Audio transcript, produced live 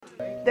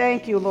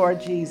Thank you,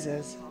 Lord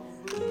Jesus.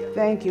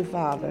 Thank you,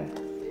 Father.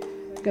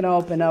 I'm going to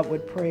open up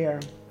with prayer.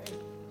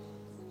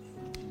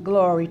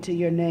 Glory to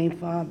your name,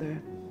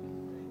 Father.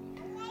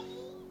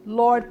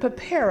 Lord,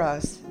 prepare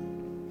us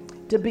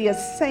to be a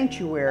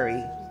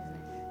sanctuary,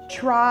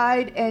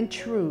 tried and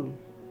true,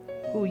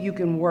 who you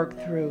can work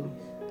through.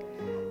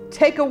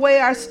 Take away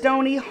our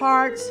stony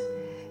hearts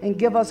and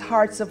give us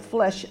hearts of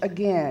flesh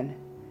again.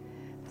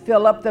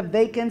 Fill up the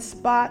vacant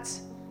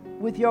spots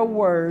with your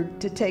word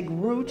to take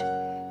root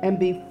and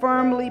be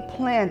firmly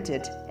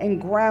planted and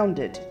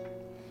grounded.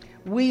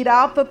 Weed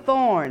out the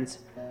thorns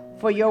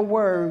for your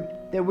word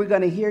that we're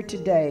going to hear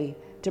today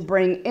to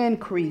bring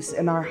increase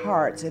in our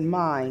hearts and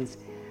minds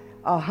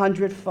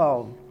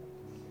 100-fold.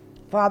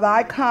 Father,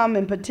 I come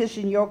and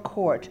petition your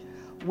court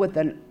with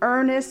an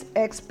earnest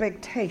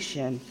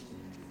expectation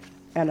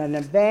and an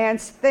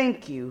advance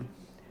thank you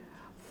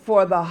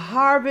for the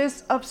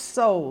harvest of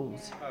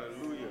souls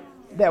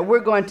that we're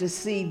going to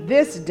see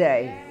this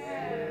day.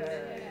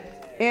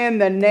 In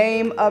the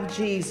name of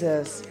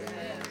Jesus.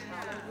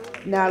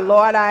 Now,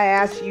 Lord, I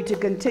ask you to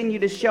continue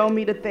to show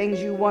me the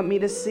things you want me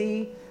to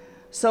see.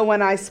 So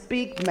when I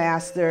speak,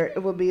 Master,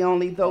 it will be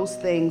only those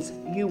things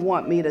you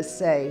want me to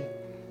say.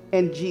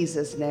 In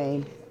Jesus'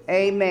 name,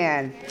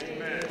 amen.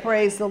 Amen.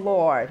 Praise the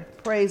Lord.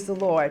 Praise the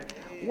Lord.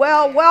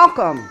 Well,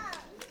 welcome.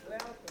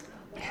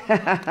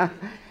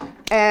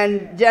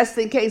 And just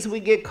in case we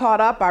get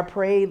caught up, I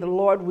pray the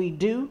Lord we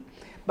do.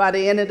 By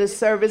the end of the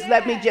service,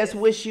 let me just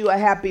wish you a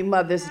happy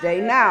Mother's Day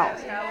now.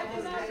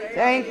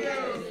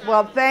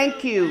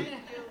 Thank you.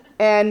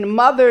 And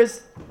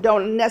mothers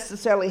don't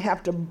necessarily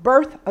have to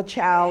birth a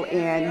child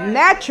in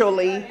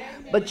naturally,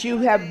 but you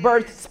have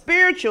birthed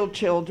spiritual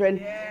children,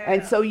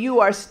 and so you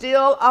are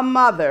still a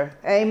mother.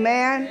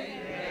 Amen.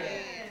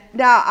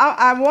 Now,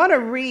 I want to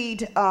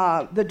read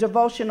the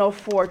devotional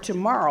for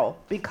tomorrow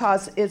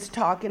because it's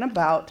talking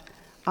about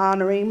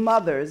honoring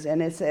mothers,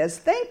 and it says,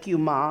 "Thank you,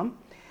 Mom."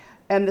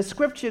 And the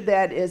scripture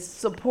that is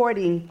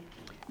supporting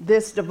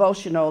this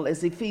devotional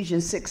is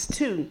Ephesians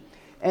 6:2,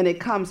 and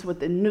it comes with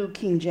the New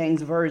King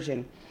James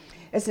Version.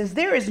 It says,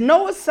 "There is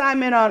no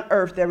assignment on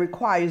earth that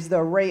requires the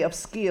array of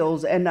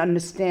skills and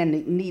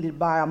understanding needed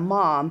by a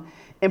mom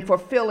in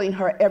fulfilling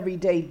her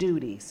everyday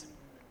duties.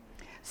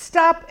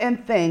 Stop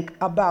and think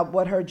about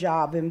what her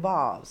job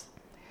involves.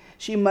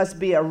 She must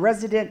be a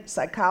resident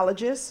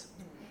psychologist,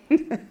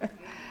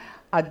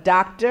 a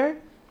doctor,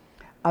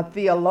 a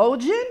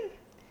theologian,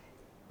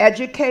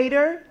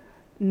 educator,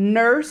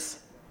 nurse,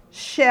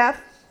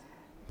 chef,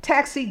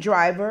 taxi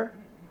driver,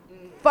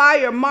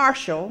 fire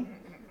marshal,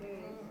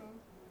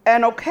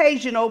 an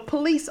occasional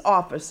police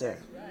officer.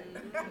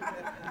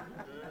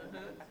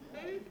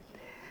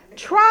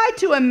 Try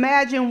to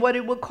imagine what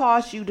it would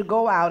cost you to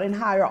go out and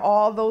hire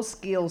all those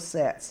skill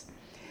sets.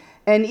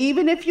 And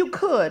even if you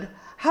could,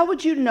 how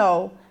would you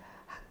know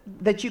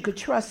that you could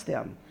trust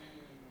them?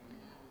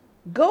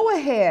 Go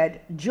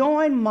ahead,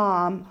 join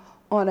Mom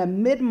on a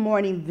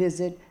mid-morning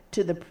visit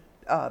to the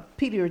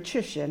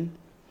pediatrician.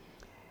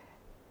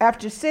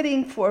 After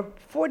sitting for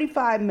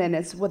 45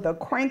 minutes with a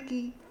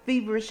cranky,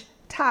 feverish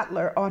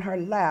toddler on her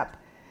lap,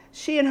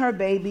 she and her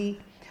baby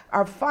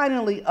are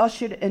finally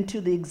ushered into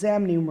the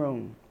examining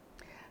room.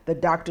 The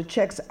doctor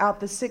checks out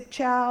the sick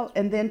child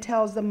and then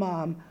tells the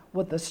mom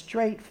with a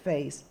straight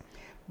face,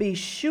 "Be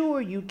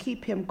sure you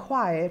keep him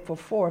quiet for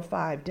 4 or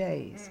 5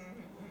 days.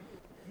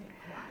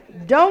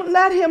 Don't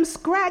let him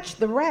scratch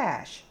the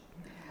rash.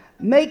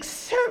 Make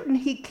certain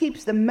he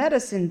keeps the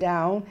medicine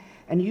down,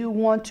 and you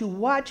want to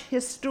watch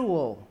his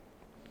stool."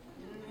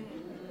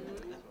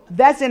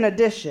 That's in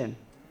addition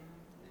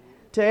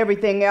to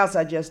everything else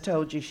I just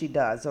told you she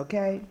does,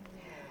 okay?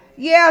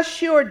 "Yeah,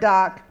 sure,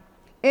 Doc.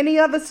 Any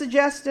other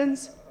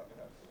suggestions?"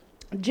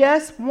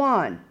 "Just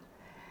one.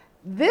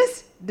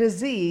 This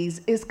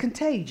disease is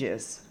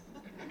contagious,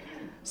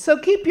 so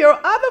keep your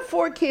other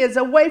 4 kids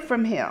away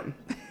from him.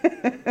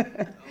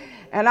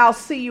 And I'll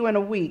see you in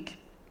a week."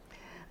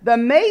 The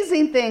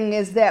amazing thing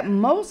is that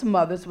most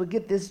mothers would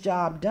get this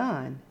job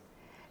done,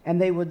 and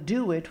they would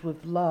do it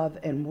with love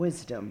and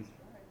wisdom.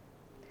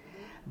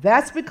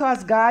 That's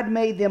because God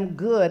made them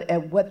good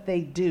at what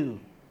they do,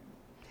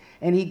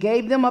 and he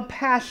gave them a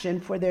passion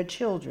for their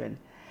children.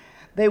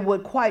 They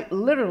would quite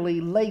literally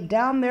lay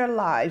down their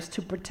lives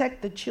to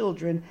protect the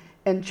children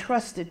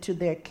entrusted to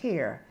their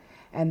care,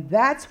 and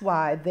that's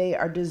why they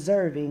are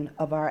deserving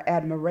of our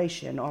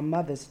admiration on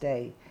Mother's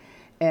Day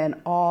and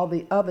all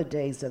the other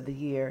days of the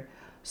year.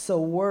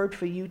 So word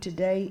for you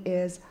today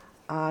is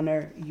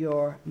honor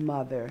your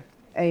mother.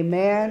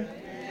 Amen?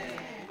 Amen.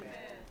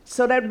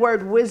 So that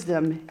word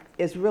wisdom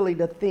is really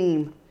the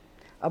theme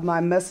of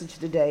my message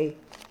today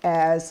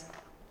as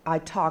I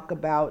talk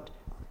about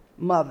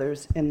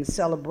mothers and the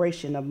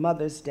celebration of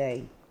Mother's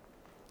Day.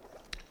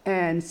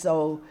 And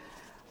so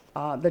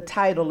the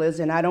title is,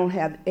 and I don't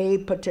have a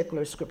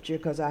particular scripture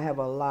because I have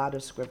a lot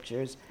of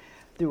scriptures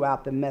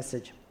throughout the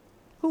message.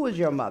 Who is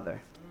your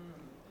mother?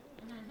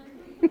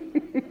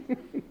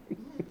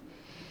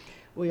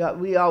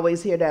 We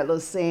always hear that little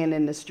saying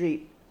in the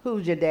street,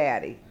 "Who's your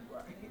daddy?"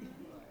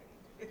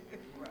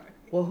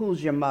 Well,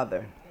 who's your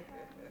mother?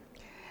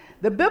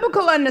 The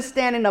biblical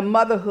understanding of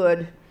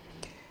motherhood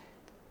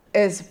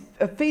is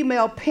a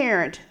female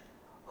parent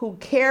who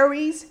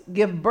carries,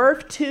 gives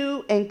birth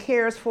to, and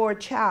cares for a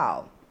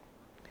child.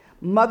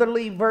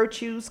 Motherly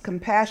virtues,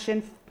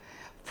 compassion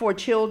for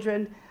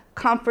children,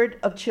 comfort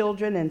of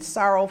children, and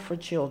sorrow for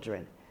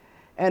children.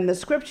 And the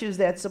scriptures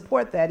that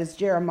support that is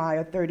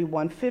Jeremiah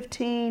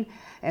 31:15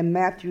 and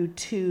Matthew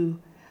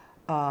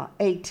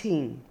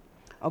 2:18.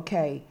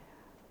 Okay,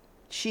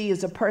 she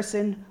is a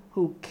person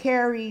who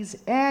carries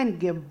and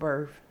gives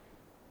birth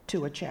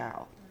to a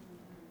child.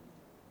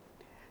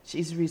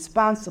 She's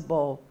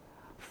responsible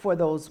for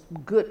those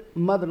good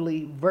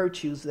motherly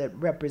virtues that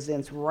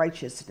represents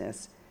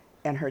righteousness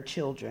in her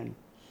children.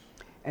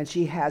 And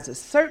she has a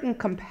certain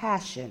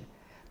compassion.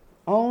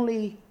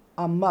 Only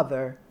a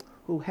mother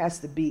who has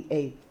to be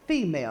a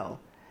female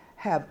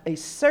have a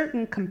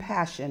certain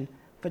compassion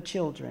for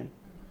children.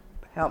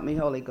 Help me,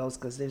 Holy Ghost,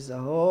 because there's a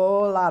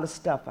whole lot of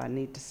stuff I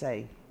need to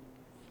say.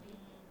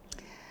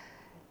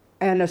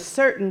 And a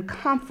certain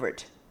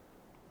comfort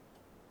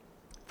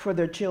for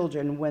their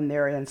children when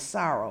they're in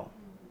sorrow.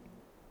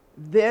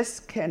 This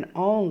can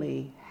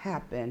only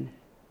happen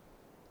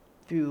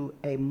through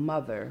a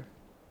mother,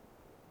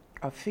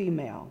 a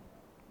female,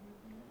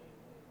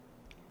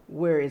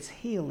 where it's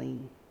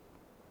healing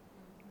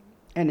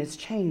and it's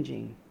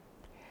changing.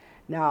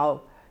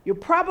 Now, you're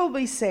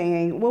probably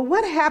saying, well,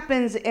 what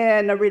happens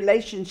in a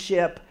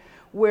relationship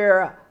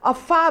where a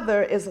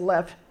father is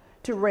left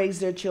to raise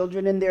their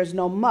children and there's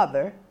no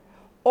mother?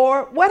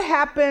 Or what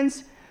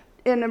happens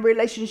in a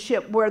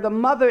relationship where the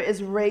mother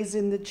is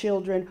raising the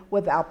children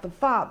without the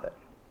father?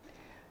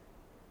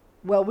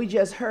 Well, we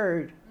just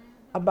heard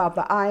about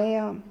the I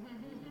am.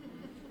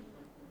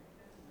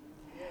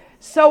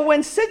 So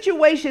when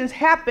situations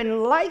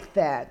happen like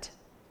that,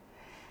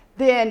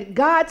 then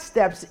God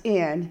steps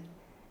in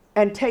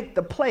and take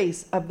the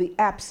place of the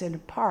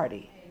absent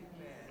party.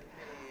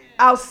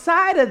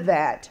 Outside of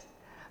that,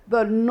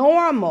 the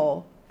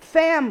normal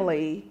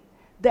family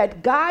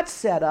that God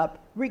set up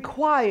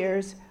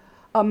requires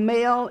a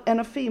male and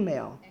a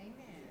female.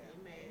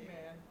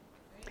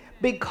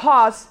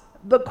 Because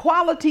the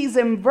qualities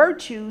and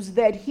virtues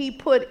that he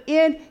put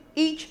in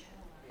each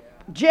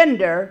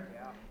gender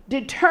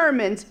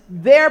determines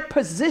their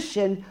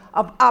position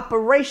of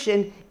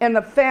operation in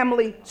the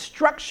family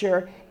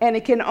structure, and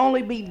it can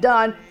only be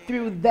done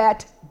through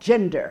that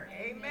gender.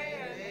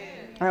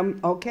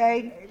 Okay?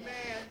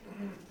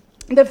 Amen.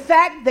 The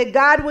fact that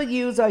God would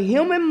use a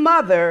human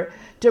mother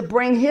to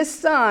bring his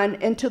son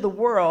into the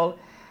world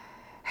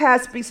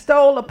has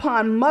bestowed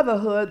upon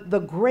motherhood the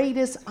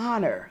greatest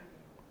honor.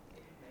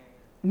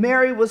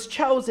 Mary was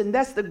chosen.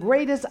 That's the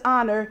greatest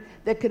honor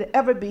that could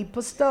ever be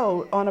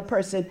bestowed on a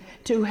person,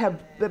 to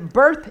have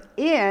birthed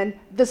in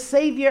the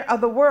Savior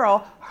of the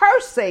world, her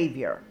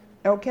Savior.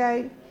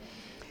 Okay?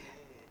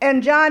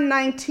 In John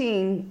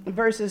 19,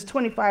 verses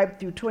 25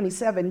 through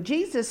 27,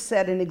 Jesus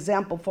set an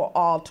example for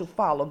all to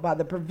follow by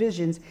the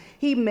provisions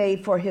he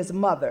made for his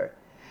mother.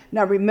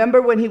 Now,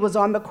 remember when he was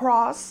on the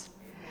cross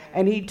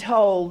and he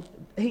told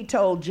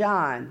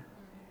John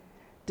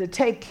to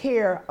take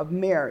care of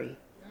Mary.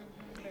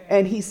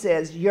 And he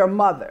says, your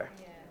mother.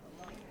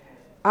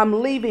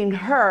 I'm leaving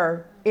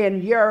her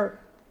in your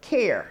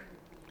care.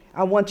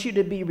 I want you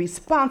to be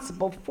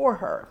responsible for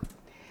her.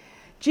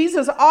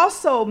 Jesus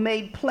also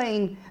made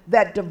plain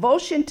that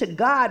devotion to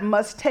God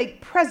must take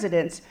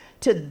precedence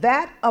to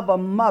that of a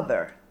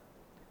mother.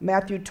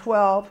 Matthew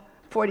 12,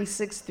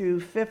 46 through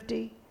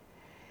 50.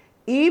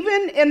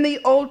 Even in the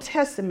Old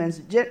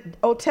Testament,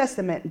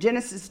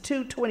 Genesis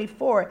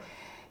 2:24,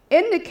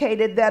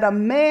 indicated that a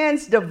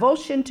man's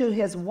devotion to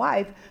his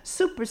wife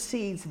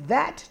supersedes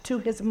that to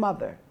his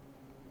mother.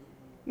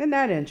 Isn't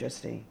that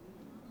interesting?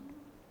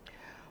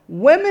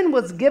 Women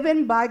was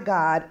given by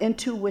God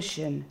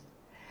intuition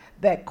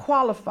that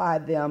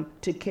qualified them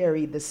to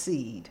carry the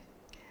seed.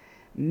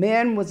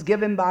 Men was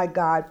given by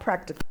God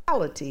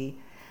practicality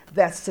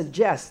that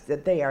suggests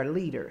that they are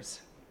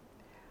leaders.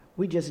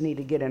 We just need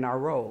to get in our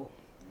role.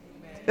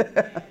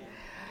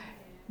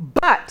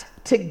 But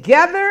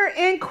together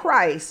in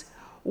Christ,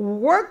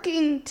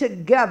 working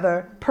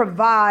together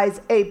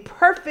provides a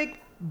perfect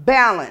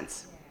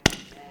balance.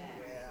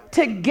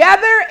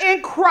 Together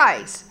in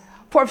Christ,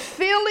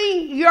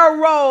 fulfilling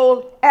your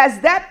role as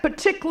that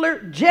particular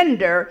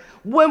gender,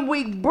 when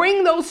we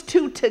bring those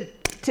two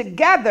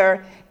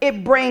together,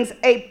 it brings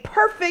a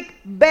perfect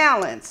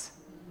balance.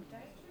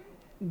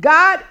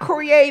 God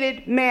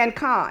created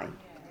mankind.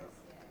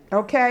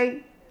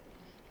 Okay?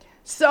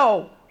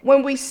 So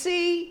when we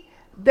see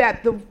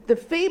that the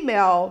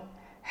female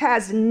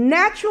has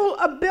natural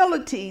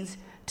abilities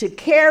to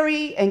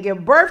carry and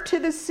give birth to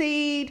the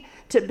seed,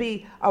 to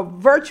be a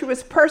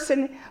virtuous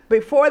person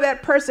before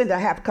that person, to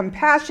have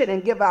compassion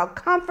and give out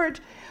comfort,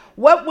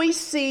 what we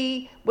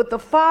see with the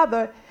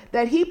Father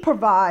that he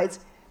provides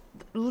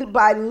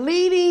by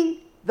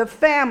leading the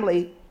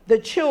family, the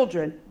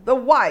children, the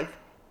wife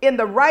in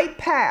the right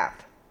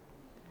path.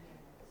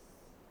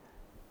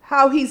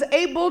 how he's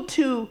able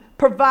to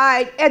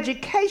provide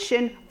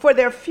education for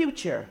their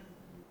future.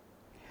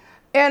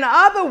 In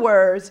other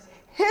words,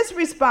 his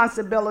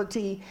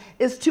responsibility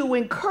is to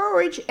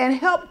encourage and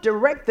help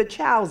direct the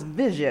child's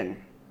vision.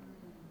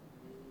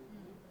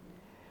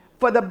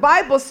 For the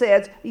Bible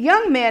says,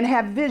 young men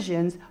have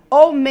visions,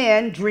 old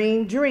men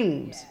dream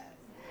dreams.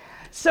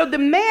 So the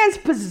man's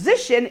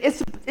position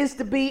is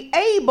to be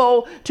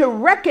able to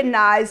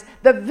recognize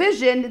the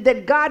vision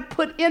that God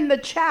put in the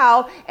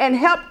child and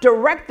help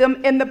direct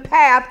them in the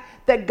path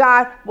that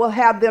God will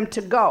have them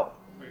to go.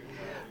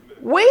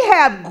 We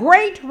have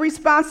great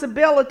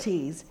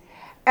responsibilities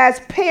as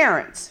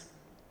parents.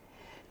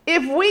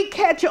 If we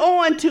catch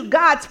on to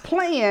God's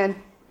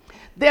plan,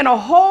 then a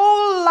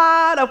whole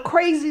lot of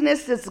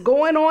craziness that's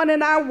going on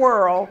in our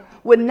world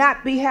would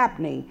not be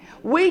happening.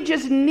 We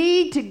just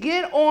need to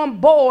get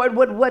on board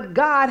with what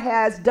God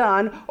has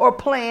done or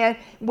planned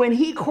when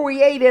he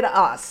created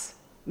us,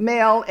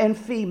 male and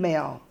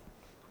female.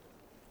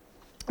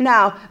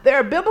 Now, there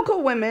are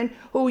biblical women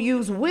who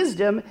use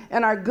wisdom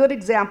and are good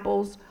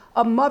examples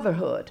of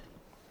motherhood.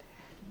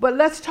 But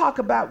let's talk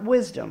about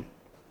wisdom.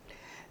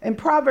 In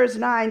Proverbs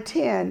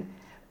 9:10,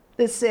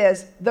 it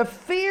says, the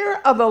fear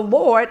of the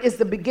Lord is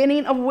the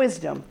beginning of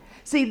wisdom.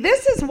 See,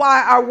 this is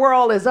why our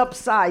world is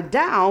upside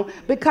down,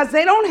 because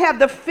they don't have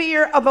the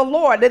fear of the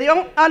Lord. They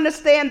don't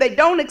understand. They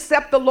don't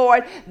accept the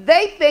Lord.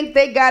 They think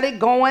they got it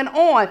going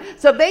on.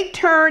 So they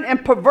turn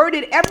and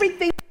perverted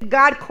everything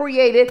God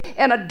created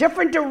in a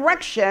different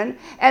direction.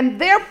 And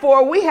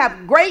therefore, we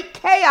have great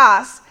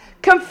chaos,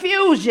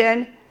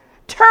 confusion,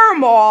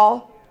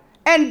 turmoil,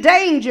 and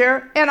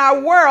danger in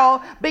our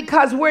world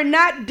because we're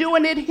not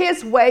doing it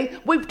his way.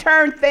 We've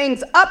turned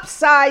things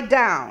upside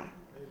down.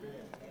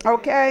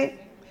 Okay?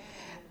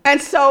 And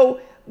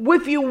so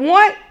if you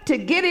want to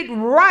get it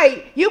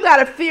right, you got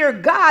to fear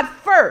God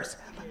first.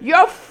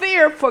 Your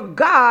fear for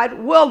God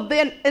will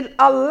then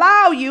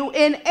allow you,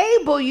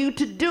 enable you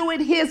to do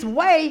it his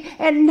way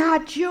and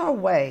not your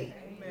way.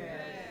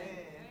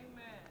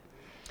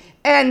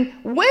 And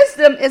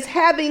wisdom is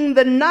having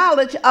the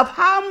knowledge of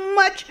how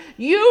much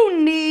you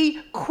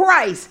need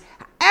Christ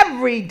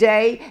every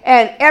day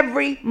and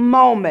every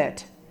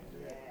moment.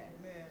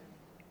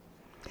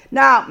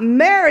 Now,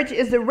 marriage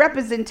is the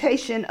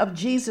representation of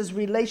Jesus'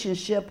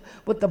 relationship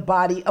with the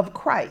body of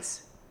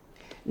Christ.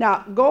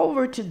 Now, go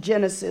over to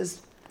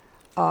Genesis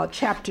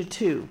chapter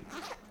 2.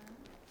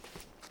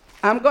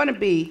 I'm going to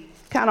be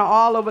kind of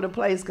all over the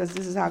place because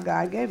this is how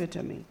God gave it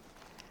to me.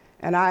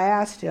 And I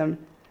asked him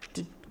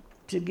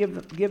to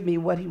give me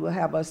what he will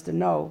have us to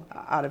know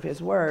out of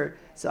his word.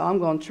 So I'm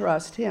going to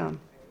trust him.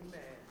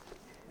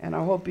 And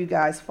I hope you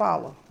guys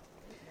follow.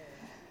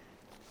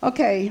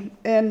 Okay,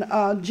 in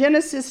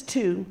Genesis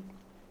 2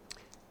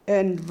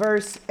 and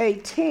verse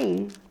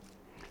 18,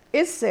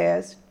 it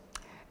says,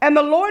 and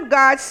the Lord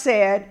God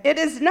said, it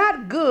is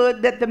not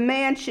good that the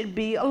man should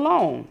be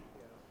alone.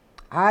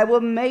 I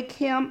will make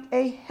him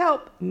a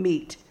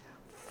helpmeet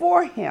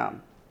for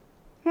him.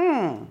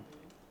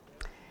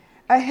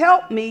 A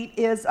helpmeet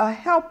is a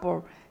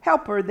helper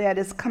that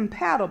is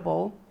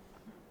compatible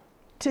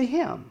to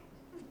him.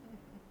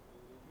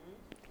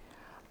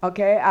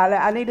 Okay,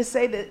 I need to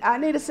say that. I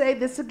need to say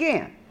this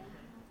again.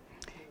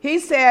 He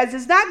says,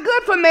 it's not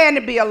good for man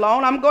to be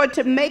alone. I'm going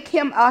to make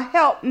him a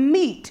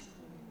helpmeet.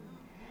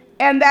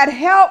 And that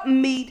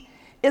helpmeet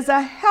is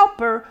a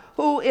helper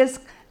who is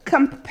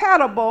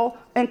compatible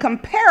and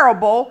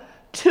comparable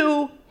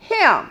to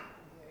him.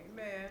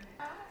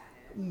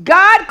 Amen.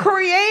 God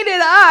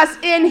created us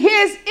in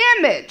his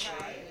image.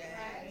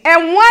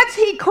 And once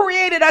he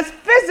created us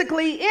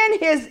physically in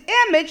his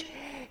image,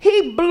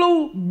 he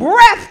blew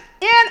breath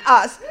in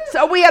us.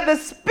 So we have the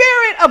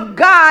Spirit of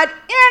God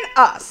in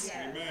us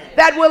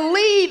that will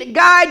lead,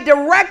 guide,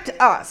 direct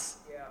us.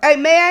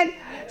 Amen.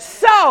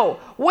 So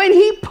when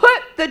he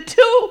put the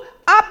two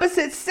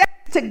opposite sexes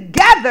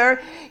together,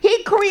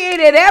 he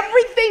created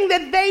everything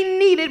that they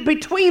needed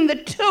between the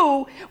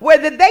two where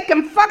that they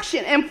can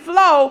function and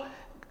flow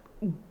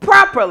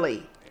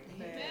properly.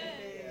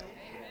 Amen.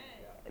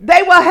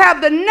 They will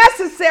have the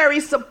necessary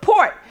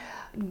support.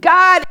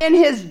 God in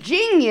his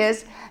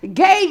genius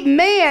gave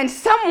man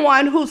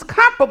someone who's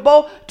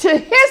comparable to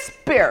his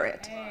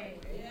spirit.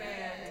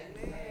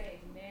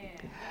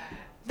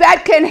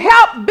 That can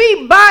help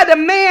be by the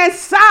man's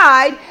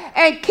side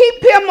and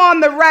keep him on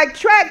the right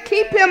track,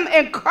 keep him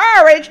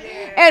encouraged,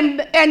 and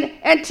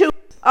to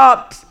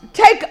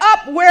take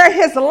up where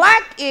his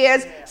lack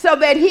is so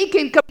that he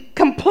can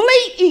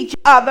complete each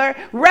other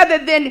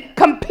rather than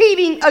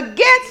competing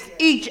against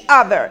each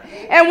other.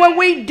 And when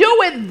we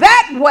do it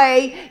that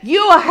way,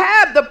 you'll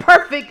have the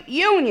perfect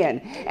union.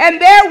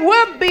 And there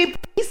will be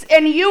peace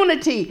and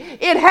unity.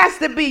 It has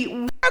to be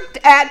worked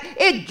at.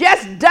 It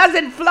just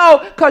doesn't flow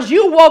because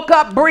you woke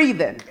up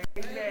breathing.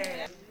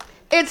 Amen.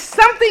 It's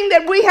something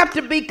that we have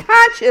to be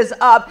conscious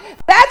of.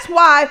 That's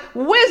why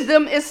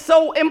wisdom is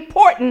so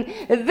important.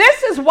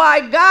 This is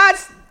why God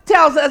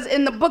tells us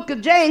in the book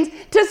of James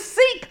to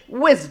seek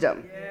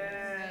wisdom.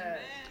 Yes.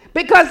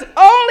 Because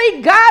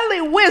only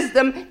godly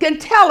wisdom can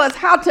tell us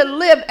how to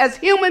live as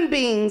human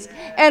beings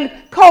and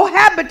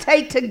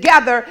cohabitate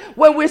together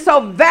when we're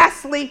so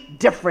vastly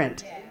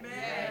different.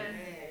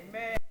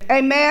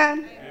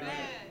 Amen. Amen.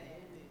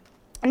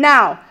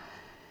 Now,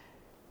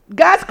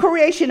 God's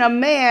creation of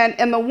man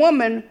and the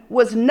woman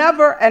was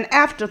never an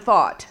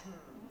afterthought.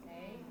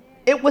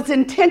 It was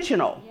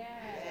intentional.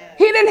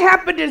 He didn't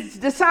happen to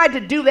decide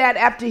to do that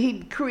after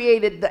he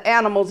created the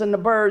animals and the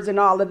birds and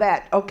all of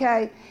that,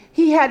 okay?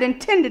 He had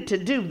intended to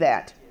do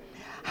that.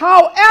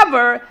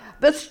 However,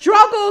 the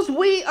struggles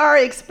we are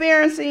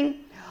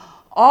experiencing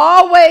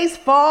always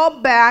fall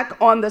back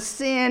on the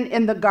sin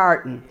in the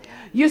garden.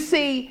 You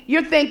see,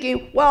 you're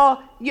thinking,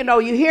 well, you know,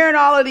 you're hearing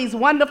all of these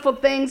wonderful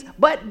things,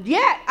 but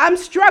yet I'm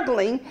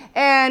struggling,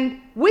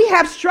 and we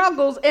have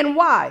struggles, and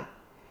why?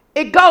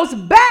 It goes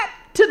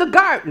back to the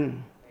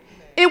garden.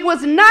 It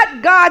was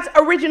not God's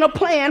original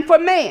plan for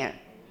man,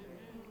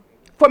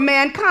 for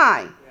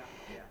mankind.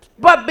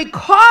 But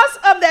because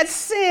of that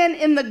sin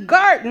in the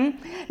garden,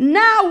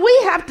 now we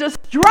have to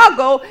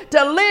struggle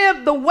to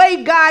live the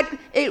way God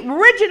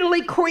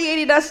originally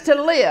created us to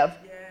live,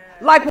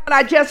 like what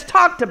I just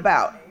talked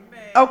about.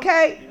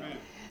 Okay?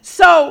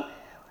 So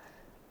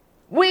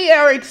we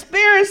are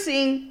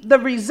experiencing the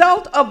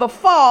result of the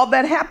fall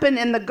that happened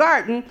in the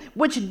garden,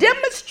 which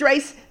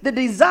demonstrates the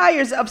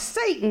desires of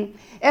Satan.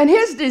 And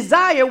his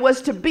desire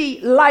was to be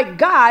like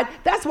God.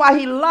 That's why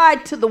he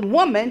lied to the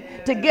woman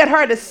to get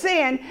her to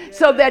sin,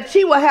 so that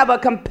she will have a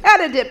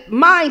competitive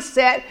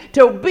mindset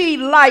to be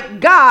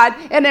like God.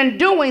 And in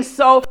doing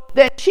so,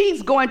 that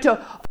she's going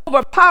to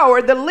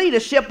overpower the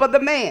leadership of the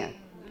man.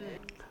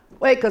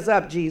 Wake us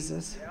up,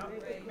 Jesus.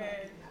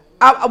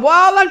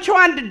 All I'm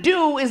trying to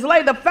do is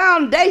lay the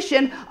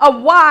foundation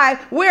of why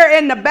we're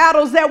in the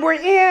battles that we're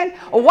in,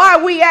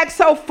 why we act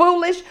so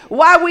foolish,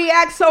 why we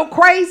act so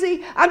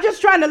crazy. I'm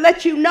just trying to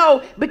let you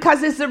know,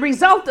 because it's the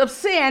result of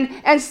sin,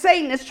 and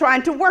Satan is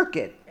trying to work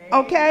it.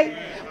 Okay?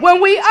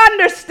 When we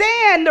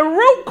understand the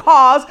root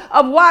cause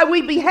of why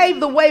we behave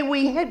the way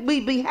we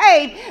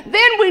behave,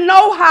 then we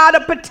know how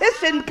to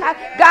petition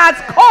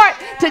God's court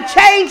to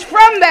change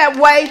from that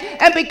way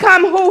and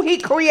become who he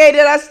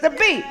created us to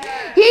be.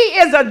 He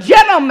is a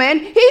gentleman.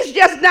 He's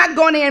just not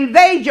going to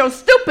invade your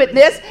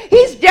stupidness.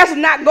 He's just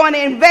not going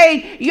to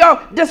invade your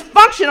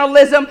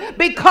dysfunctionalism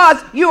because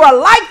you are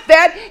like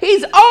that.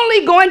 He's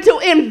only going to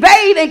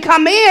invade and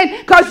come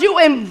in because you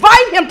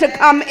invite him to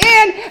come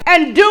in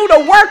and do the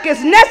work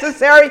is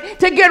necessary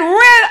to get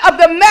rid of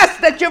the mess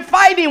that you're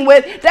fighting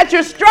with, that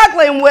you're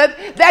struggling with,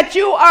 that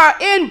you are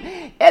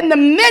in the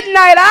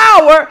midnight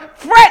hour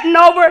fretting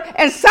over,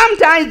 and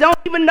sometimes don't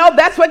even know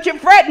that's what you're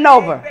fretting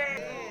over.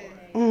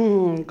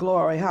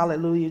 Glory,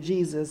 hallelujah,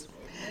 Jesus.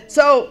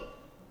 So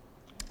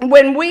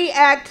when we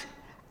act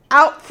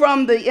out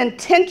from the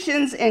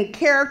intentions and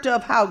character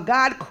of how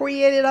God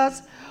created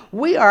us,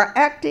 we are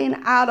acting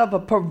out of a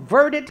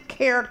perverted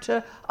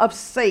character of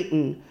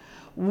Satan,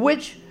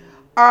 which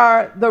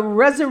are the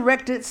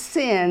resurrected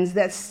sins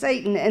that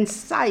Satan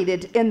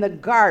incited in the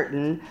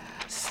garden,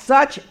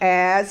 such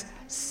as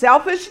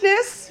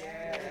selfishness,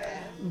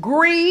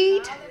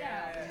 greed,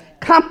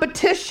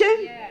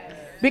 competition.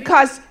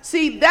 Because,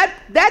 see,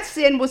 that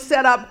sin was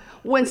set up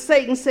when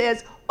Satan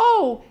says,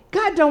 oh,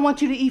 God don't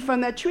want you to eat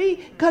from that tree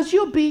because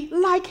you'll be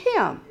like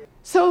him.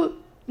 So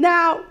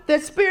now the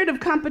spirit of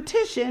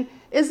competition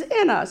is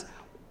in us.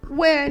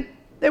 When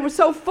they were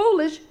so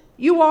foolish,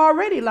 you were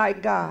already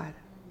like God.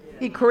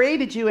 He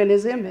created you in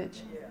his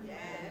image.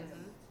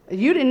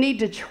 You didn't need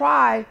to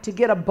try to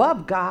get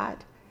above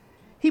God.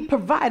 He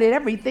provided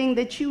everything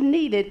that you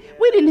needed.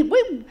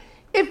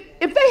 If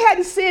they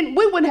hadn't sinned,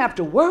 we wouldn't have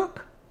to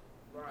work.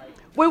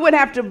 We wouldn't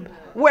have to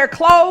wear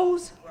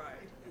clothes.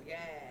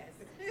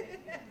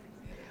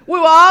 We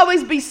will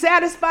always be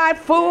satisfied,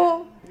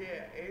 full.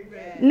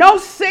 No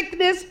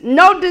sickness,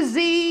 no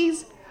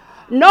disease,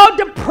 no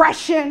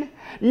depression,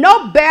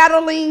 no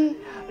battling.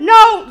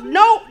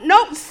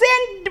 No,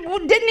 sin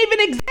didn't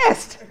even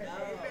exist.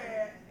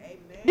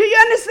 Do you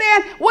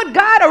understand what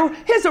God,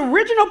 his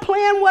original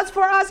plan was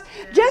for us?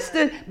 Just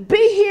to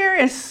be here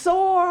and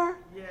soar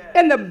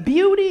in the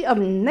beauty of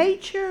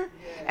nature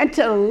and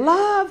to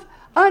love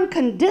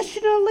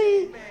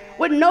unconditionally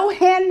with no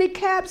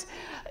handicaps,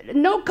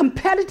 no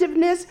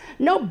competitiveness,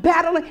 no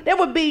battling. There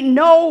would be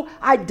no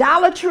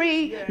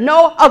idolatry,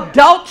 no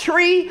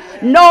adultery,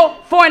 no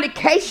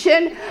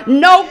fornication,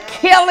 no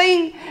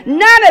killing,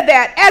 none of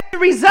that. As a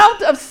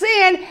result of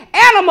sin,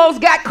 animals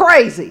got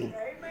crazy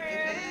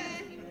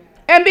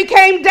and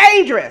became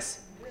dangerous.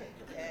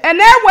 And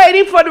they're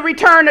waiting for the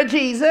return of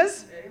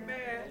Jesus,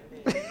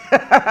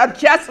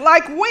 just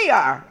like we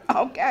are.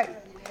 Okay.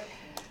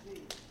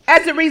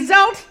 As a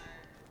result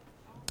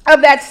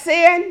of that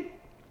sin,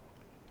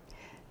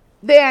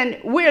 then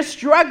we're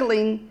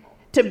struggling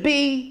to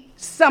be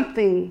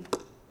something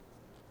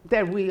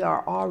that we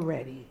are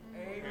already.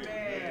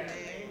 Amen.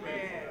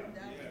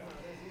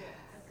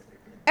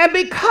 And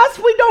because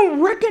we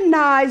don't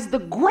recognize the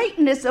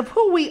greatness of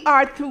who we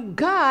are through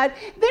God,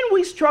 then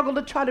we struggle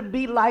to try to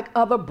be like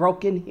other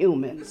broken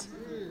humans.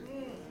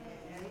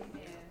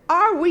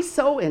 Are we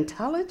so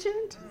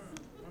intelligent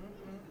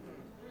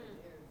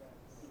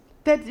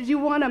that you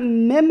want to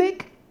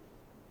mimic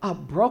a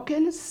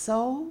broken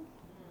soul?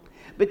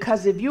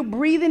 Because if you're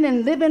breathing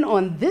and living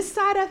on this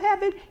side of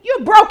heaven,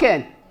 you're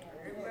broken.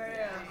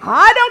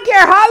 I don't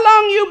care how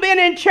long you've been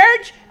in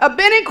church or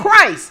been in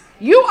Christ.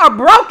 You are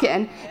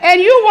broken,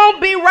 and you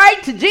won't be right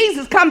till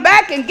Jesus come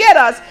back and get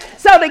us.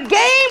 So the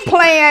game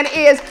plan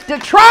is to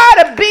try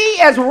to be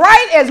as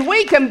right as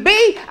we can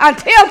be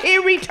until he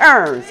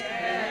returns.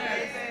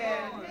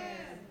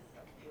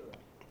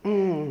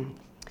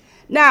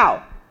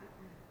 Now,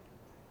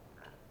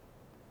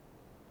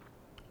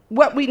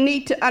 what we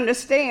need to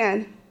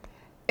understand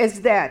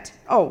is that,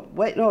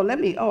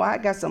 I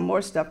got some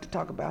more stuff to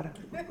talk about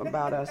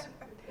us.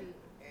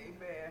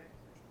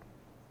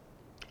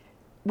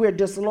 We're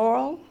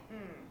disloyal,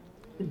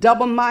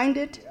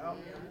 double-minded,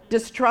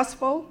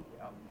 distrustful,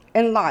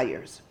 and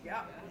liars.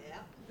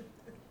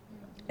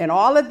 And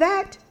all of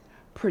that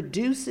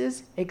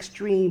produces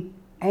extreme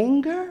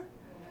anger,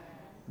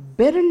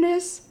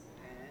 bitterness,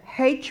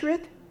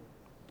 hatred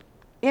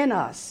in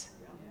us.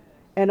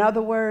 In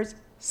other words,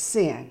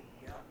 sin.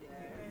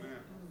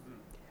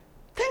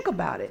 Think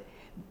about it.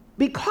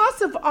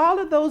 Because of all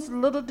of those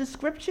little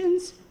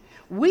descriptions,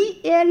 we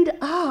end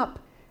up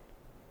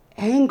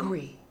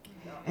angry.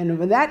 And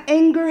when that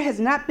anger has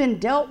not been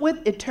dealt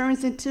with, it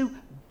turns into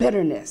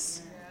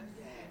bitterness.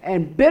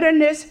 And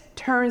bitterness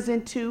turns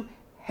into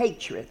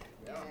hatred.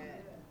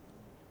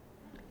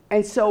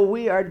 And so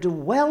we are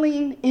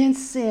dwelling in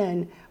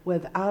sin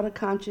without a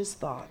conscious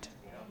thought.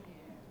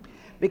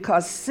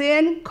 Because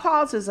sin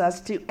causes us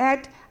to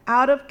act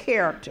out of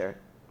character.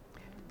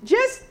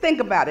 Just think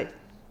about it.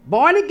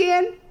 Born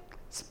again,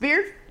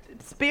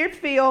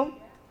 spirit-filled,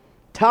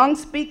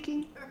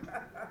 tongue-speaking.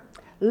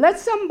 Let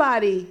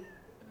somebody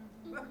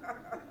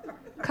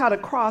cut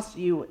across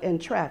you in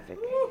traffic.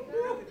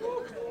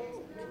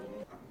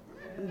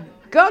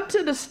 Go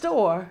to the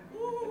store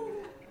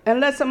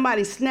and let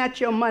somebody snatch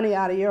your money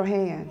out of your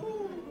hand.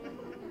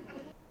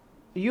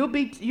 You'll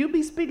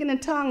be speaking in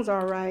tongues,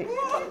 all right.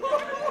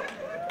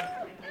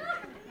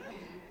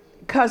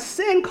 Because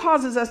sin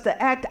causes us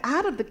to act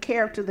out of the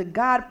character that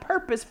God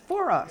purposed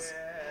for us.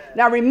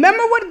 Now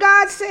remember what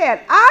God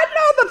said. I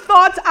know the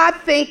thoughts I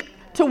think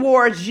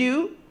towards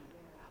you,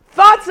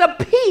 thoughts of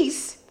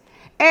peace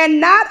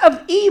and not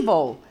of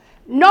evil.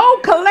 No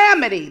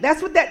calamity.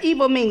 That's what that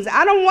evil means.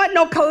 I don't want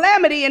no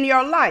calamity in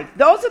your life.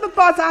 Those are the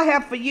thoughts I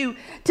have for you,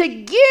 to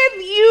give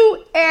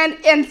you an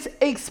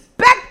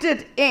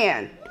expected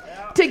end.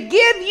 To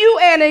give you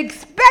an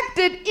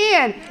expected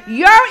end.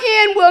 Your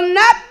end will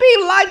not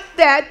be like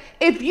that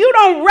if you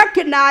don't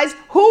recognize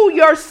who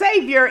your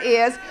Savior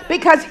is,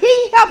 because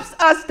he helps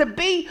us to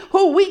be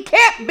who we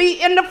can't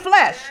be in the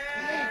flesh.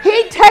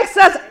 He takes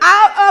us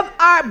out of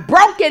our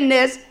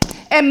brokenness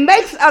and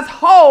makes us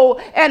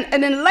whole and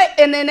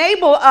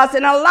enable us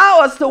and allow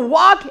us to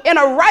walk in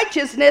a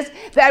righteousness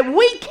that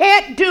we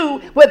can't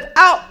do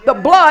without the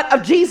blood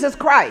of Jesus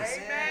Christ.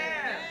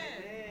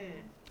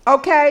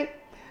 Okay?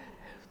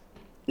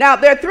 Now,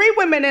 there are three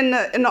women in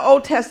the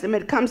Old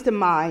Testament that comes to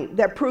mind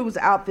that proves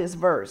out this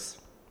verse.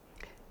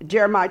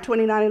 Jeremiah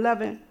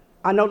 29:11.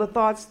 I know the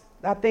thoughts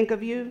I think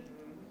of you.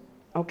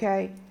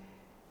 Okay?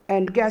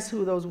 And guess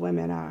who those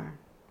women are?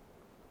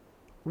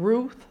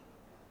 Ruth,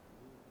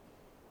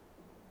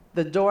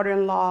 the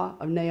daughter-in-law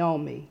of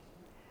Naomi.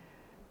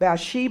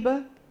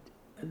 Bathsheba,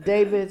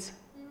 David's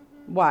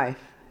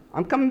wife.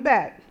 I'm coming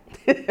back.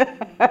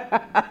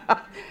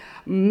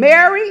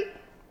 Mary,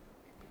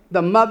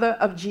 the mother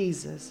of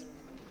Jesus.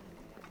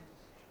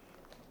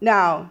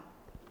 Now,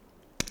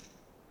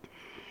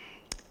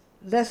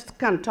 let's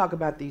kind of talk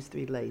about these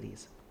three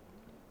ladies.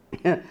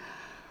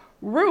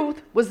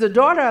 Ruth was the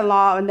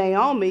daughter-in-law of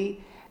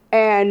Naomi,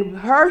 and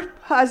her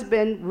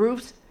husband,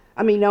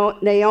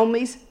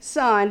 Naomi's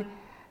son,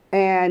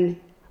 and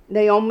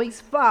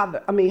Naomi's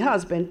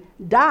husband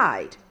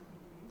died.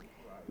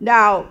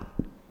 Now,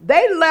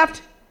 they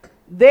left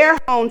their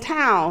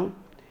hometown,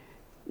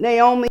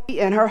 Naomi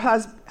and her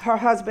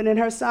husband and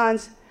her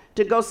sons,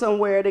 to go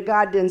somewhere that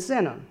God didn't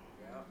send them.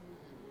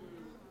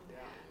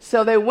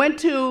 So they went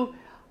to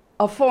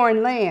a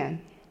foreign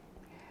land,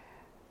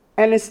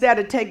 and instead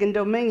of taking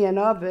dominion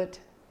of it,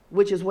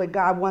 which is what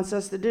God wants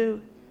us to do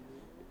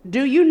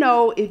you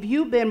know if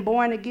you've been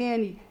born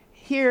again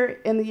here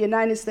in the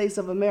United States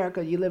of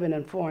America, you're living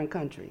in a foreign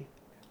country?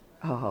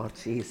 Oh,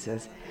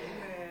 Jesus.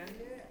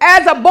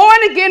 As a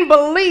born-again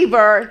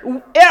believer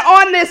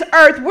on this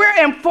earth, we're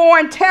in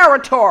foreign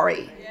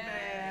territory.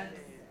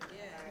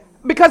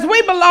 Because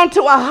we belong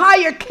to a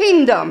higher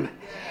kingdom.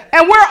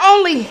 And we're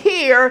only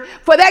here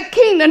for that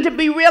kingdom to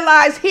be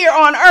realized here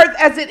on earth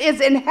as it is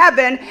in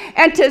heaven,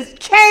 and to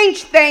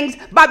change things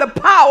by the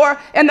power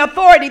and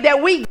authority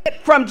that we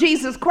get from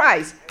Jesus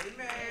Christ.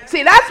 Amen.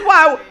 See, that's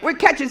why we're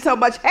catching so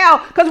much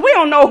hell, because we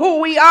don't know who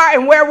we are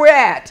and where we're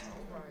at.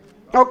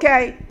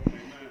 Okay?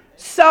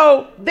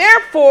 So,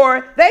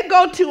 therefore, they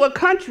go to a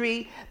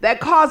country that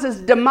causes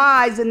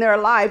demise in their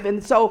life,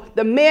 and so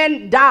the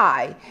men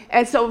die.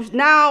 And so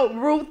now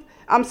Ruth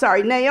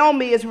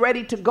Naomi is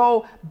ready to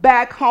go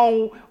back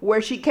home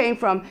where she came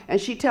from, and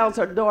she tells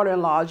her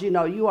daughter-in-laws,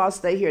 you all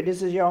stay here.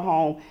 This is your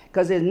home,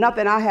 because there's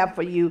nothing I have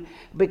for you,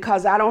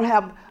 because I don't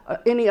have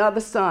any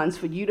other sons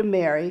for you to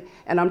marry,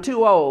 and I'm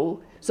too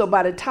old. So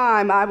by the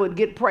time I would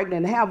get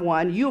pregnant and have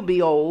one, you'll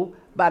be old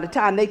by the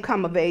time they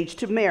come of age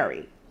to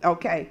marry.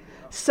 Okay?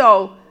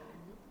 So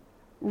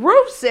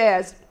Ruth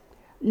says,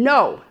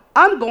 no,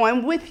 I'm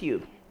going with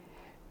you.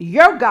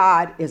 Your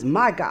God is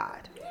my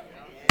God.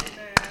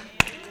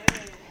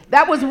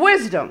 That was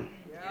wisdom.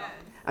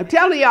 I'm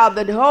telling y'all,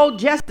 the whole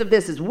gist of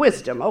this is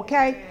wisdom,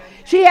 okay?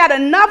 She had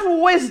enough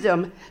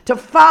wisdom to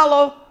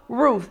follow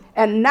Ruth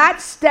and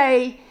not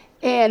stay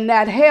in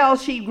that hell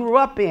she grew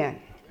up in.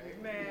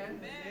 Amen.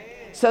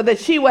 So that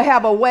she would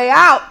have a way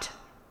out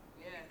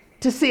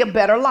to see a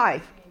better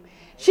life.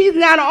 She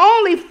not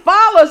only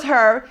follows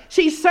her,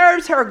 she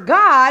serves her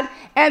God,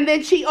 and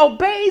then she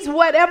obeys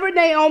whatever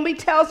Naomi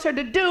tells her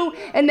to do,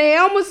 and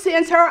Naomi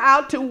sends her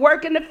out to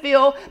work in the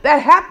field that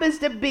happens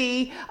to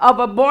be of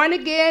a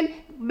born-again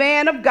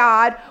man of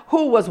God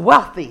who was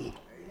wealthy,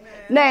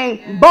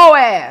 named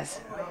Boaz.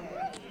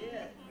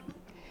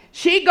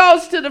 She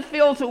goes to the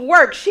field to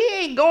work. She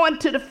ain't going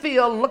to the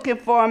field looking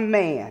for a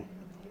man.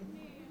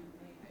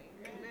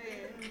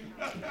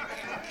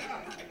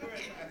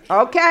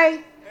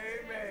 Okay?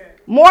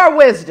 More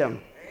wisdom.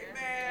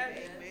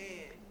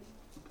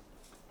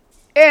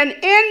 And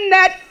in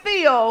that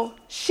field,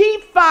 she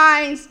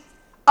finds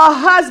a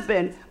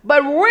husband,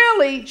 but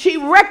really she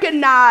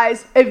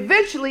recognized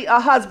eventually a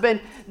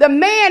husband. The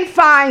man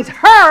finds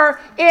her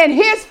in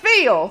his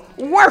field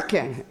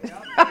working.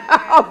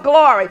 Oh,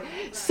 glory.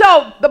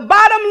 So the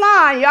bottom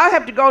line, y'all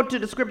have to go to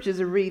the scriptures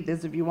and read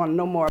this if you want to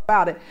know more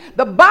about it.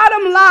 The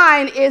bottom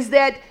line is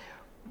that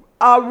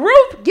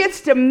Ruth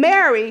gets to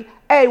marry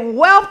a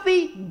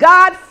wealthy,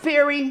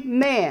 God-fearing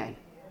man.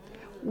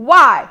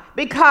 Why?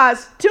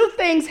 Because two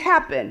things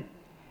happen.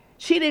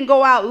 She didn't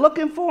go out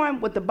looking for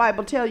him. What the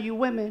Bible tell you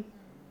women,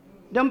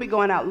 don't be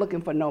going out looking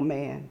for no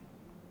man.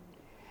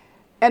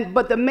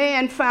 But the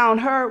man found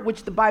her,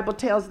 which the Bible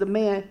tells the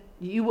man,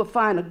 you will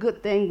find a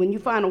good thing when you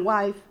find a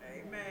wife.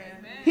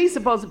 Amen. He's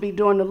supposed to be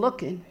doing the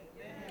looking.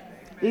 Amen.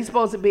 He's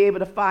supposed to be able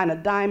to find a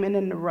diamond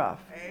in the rough.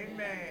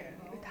 Amen.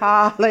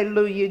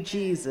 Hallelujah,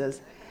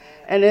 Jesus.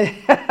 And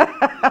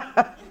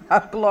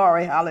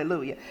glory,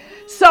 hallelujah.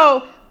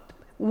 So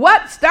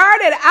what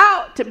started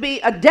out to be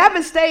a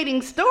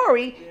devastating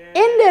story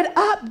ended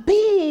up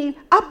being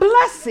a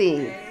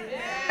blessing.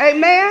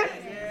 Amen?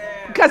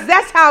 Because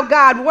that's how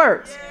God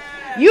works.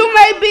 You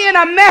may be in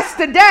a mess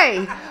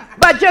today,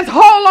 but just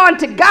hold on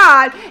to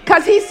God,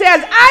 because he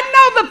says, I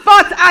know the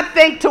thoughts I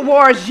think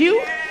towards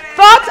you,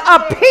 thoughts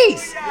of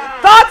peace,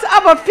 thoughts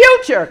of a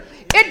future.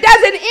 It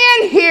doesn't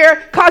end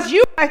here because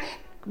you are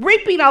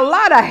reaping a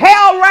lot of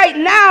hell right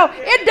now.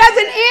 It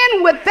doesn't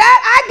end with that.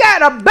 I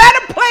got a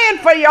better plan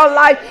for your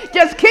life.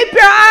 Just keep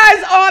your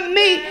eyes on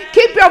me,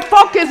 keep your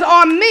focus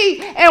on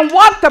me, and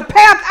walk the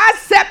path I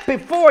set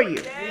before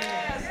you.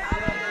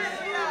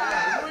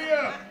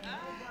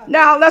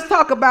 Now let's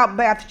talk about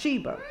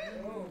Bathsheba.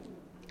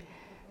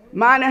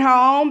 Minding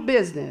her own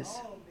business.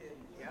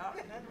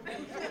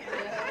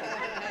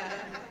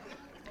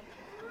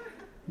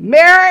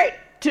 Married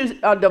to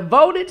a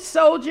devoted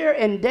soldier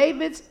in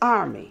David's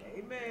army.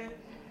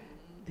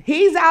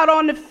 He's out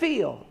on the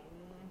field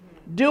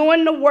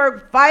doing the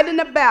work, fighting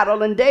the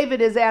battle, and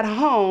David is at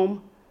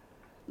home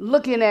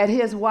looking at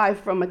his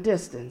wife from a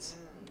distance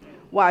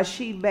while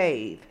she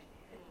bathed.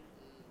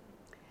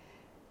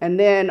 And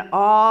then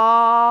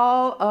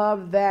all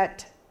of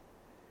that,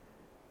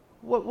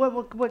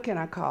 what can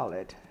I call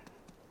it?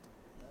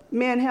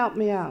 Men, help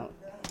me out.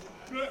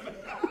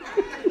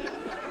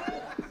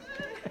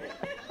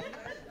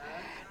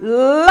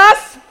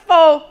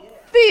 Lustful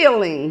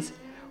feelings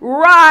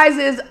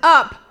rises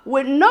up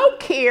with no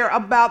care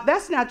about,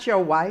 that's not your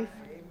wife.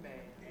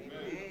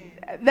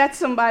 That's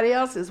somebody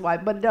else's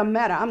wife, but it doesn't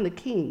matter. I'm the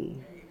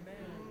king.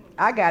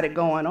 I got it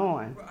going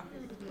on.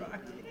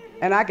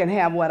 And I can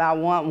have what I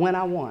want when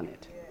I want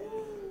it.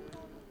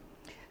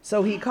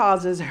 So he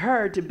causes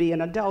her to be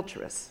an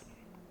adulteress.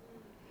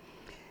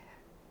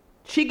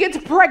 She gets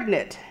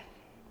pregnant.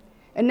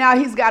 And now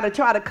he's got to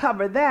try to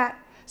cover that.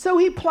 So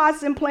he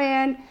plots and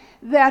plans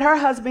that her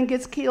husband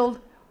gets killed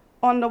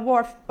on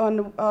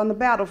the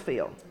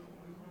battlefield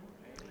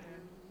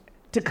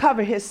to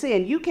cover his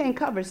sin. You can't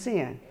cover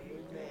sin.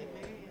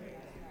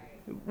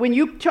 When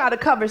you try to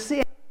cover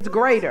sin, it's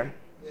greater.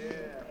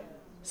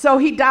 So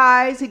he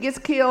dies. He gets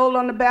killed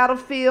on the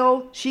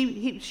battlefield.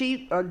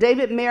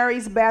 David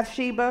marries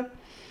Bathsheba,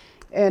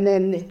 and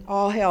then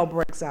all hell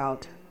breaks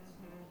out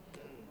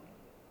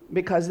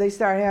because they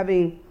start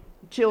having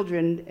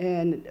children,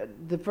 and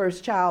the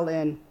first child,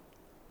 and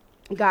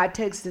God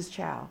takes this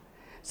child.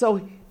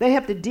 So they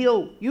have to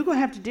deal. You're going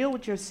to have to deal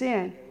with your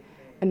sin.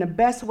 And the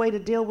best way to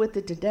deal with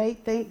it today,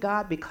 thank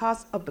God,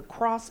 because of the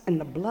cross and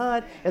the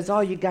blood, is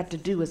all you got to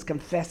do is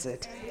confess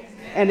it.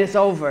 And it's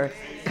over.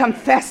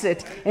 Confess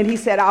it. And he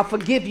said, I'll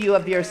forgive you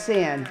of your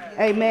sin.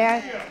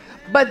 Amen.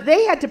 But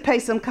they had to pay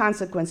some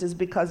consequences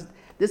because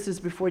This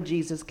is before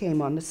Jesus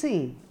came on the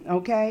scene,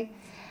 okay?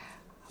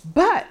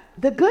 But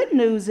the good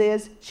news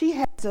is she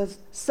has a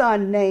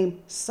son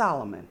named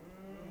Solomon.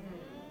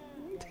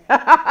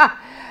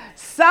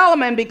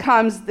 Solomon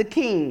becomes the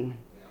king,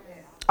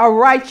 a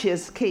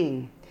righteous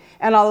king.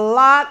 And a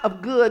lot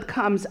of good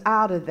comes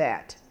out of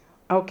that,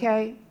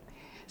 okay?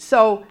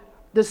 So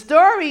the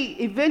story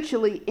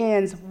eventually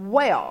ends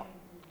well,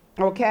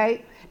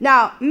 okay?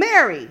 Now,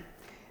 Mary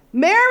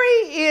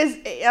is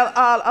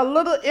a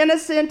little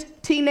innocent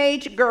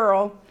teenage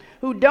girl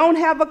who don't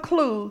have a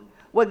clue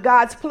what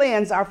God's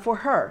plans are for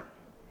her.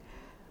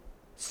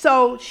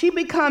 So she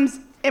becomes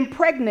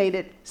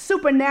impregnated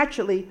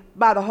supernaturally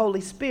by the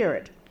Holy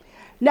Spirit.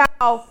 Now,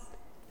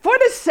 for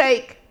the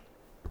sake,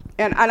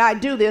 and I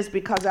do this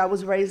because I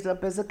was raised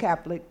up as a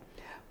Catholic,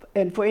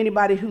 and for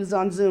anybody who's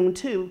on Zoom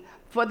too,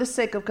 for the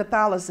sake of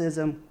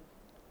Catholicism,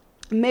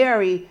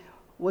 Mary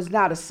was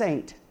not a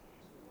saint.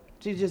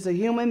 She's just a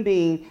human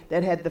being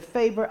that had the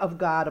favor of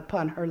God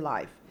upon her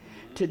life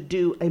to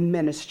do a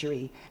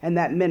ministry, and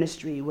that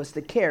ministry was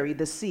to carry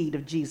the seed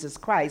of Jesus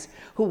Christ,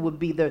 who would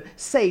be the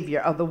Savior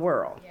of the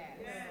world. Yes.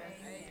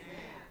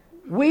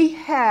 We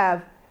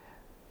have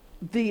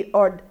the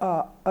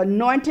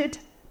anointed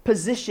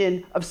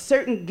position of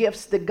certain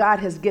gifts that God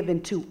has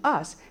given to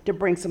us to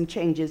bring some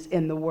changes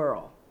in the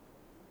world.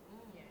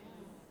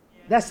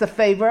 That's the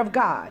favor of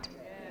God.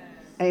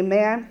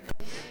 Amen.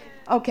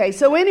 Okay,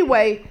 so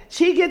anyway,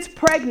 she gets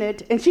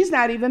pregnant and she's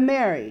not even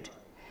married.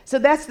 So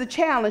that's the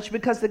challenge,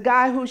 because the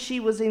guy who she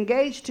was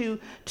engaged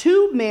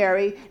to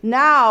marry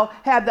now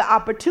had the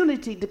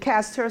opportunity to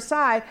cast her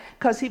aside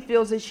because he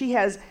feels that she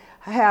have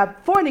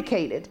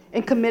fornicated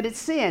and committed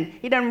sin.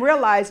 He doesn't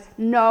realize,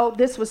 no,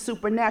 this was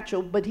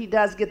supernatural, but he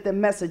does get the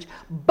message.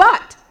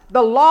 But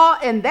the law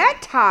in that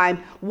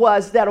time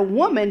was that a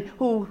woman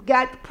who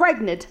got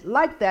pregnant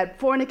like that,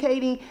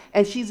 fornicating,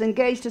 and she's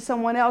engaged to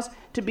someone else,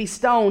 to be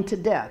stoned to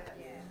death.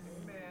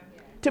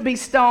 To be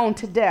stoned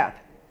to death.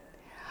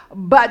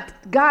 But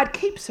God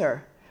keeps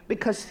her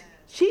because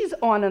she's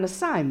on an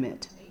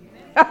assignment.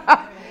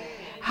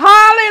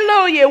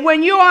 Hallelujah.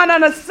 When you're on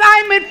an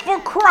assignment for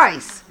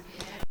Christ,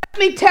 let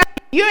me tell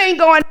you, you ain't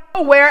going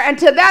nowhere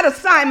until that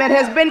assignment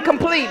has been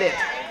completed.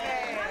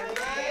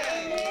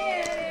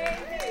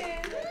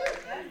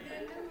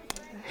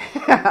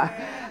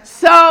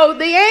 So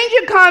the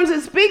angel comes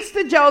and speaks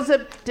to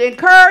Joseph to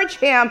encourage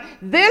him.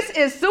 This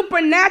is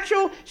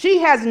supernatural. She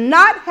has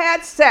not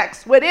had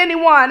sex with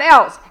anyone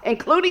else,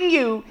 including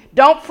you.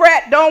 Don't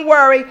fret. Don't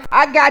worry.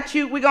 I got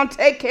you. We're going to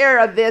take care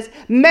of this.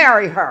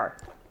 Marry her.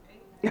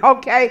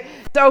 Okay?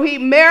 So he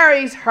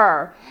marries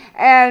her.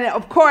 And,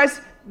 of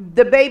course,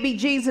 the baby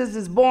Jesus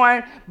is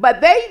born.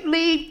 But they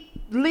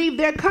leave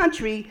their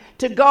country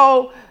to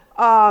go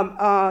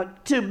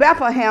to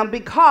Bethlehem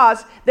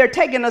because they're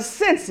taking a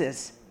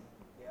census.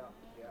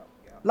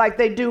 Like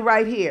they do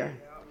right here.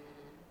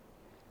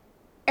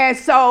 And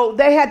so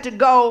they had to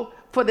go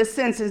for the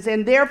census,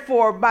 and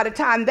therefore by the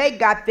time they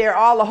got there,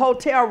 all the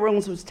hotel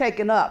rooms was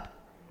taken up.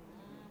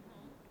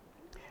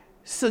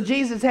 So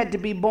Jesus had to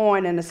be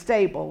born in a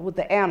stable with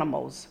the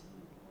animals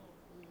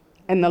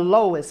in the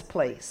lowest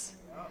place.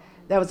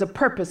 There was a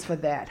purpose for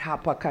that.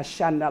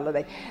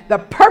 The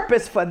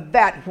purpose for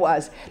that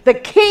was the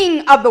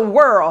King of the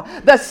world,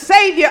 the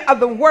Savior of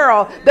the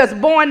world that's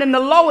born in the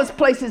lowest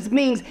places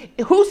means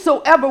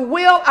whosoever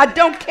will. I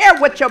don't care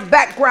what your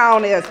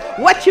background is,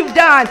 what you've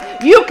done.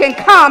 You can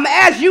come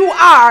as you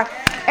are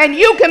and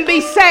you can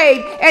be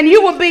saved and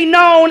you will be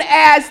known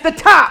as the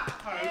top.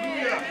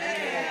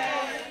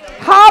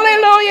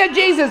 Hallelujah,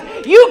 Jesus.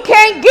 You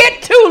can't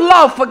get too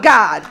low for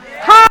God.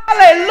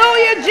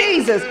 Hallelujah,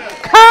 Jesus.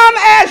 Come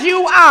as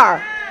you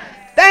are.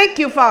 Thank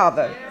you,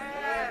 Father.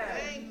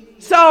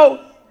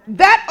 So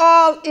that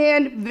all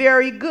ended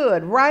very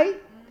good,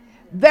 right?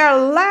 Their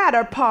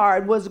latter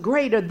part was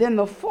greater than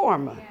the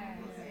former.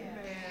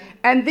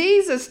 And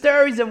these are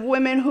stories of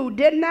women who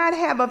did not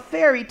have a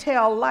fairy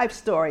tale life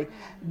story.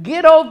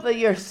 Get over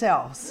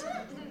yourselves.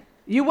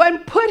 You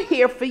weren't put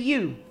here for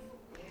you.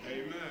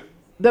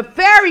 The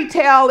fairy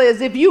tale is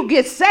if you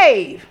get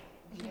saved.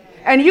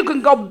 And you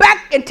can go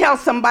back and tell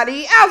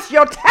somebody else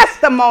your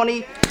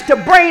testimony to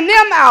bring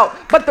them out.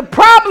 But the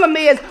problem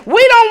is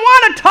we don't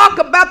want to talk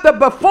about the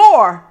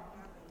before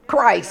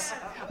Christ.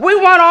 We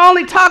want to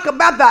only talk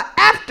about the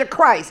after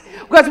Christ.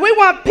 Because we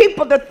want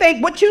people to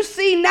think what you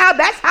see now,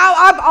 that's how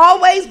I've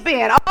always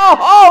been. Oh,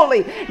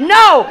 holy.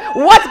 No,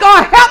 what's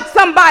going to help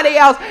somebody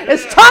else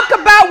is talk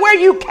about where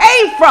you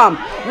came from,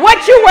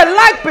 what you were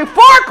like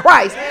before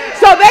Christ,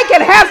 so they can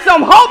have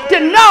some hope to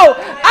know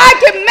I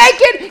can make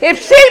it.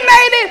 If she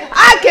made it,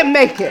 I can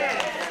make it.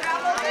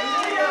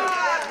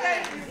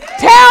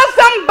 Tell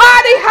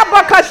somebody,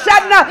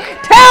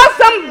 tell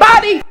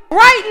somebody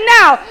right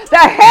now the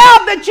hell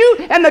that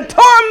you and the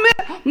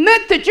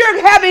torment that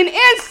you're having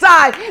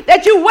inside,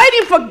 that you're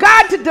waiting for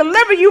God to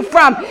deliver you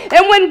from.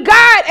 And when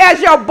God, as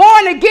your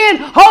born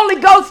again, Holy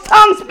Ghost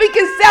tongue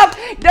speaking self,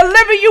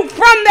 deliver you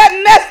from that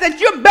mess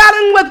that you're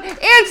battling with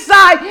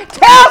inside,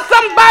 tell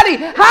somebody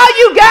how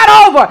you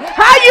got over,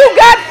 how you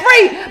got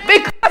free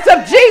because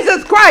of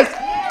Jesus Christ.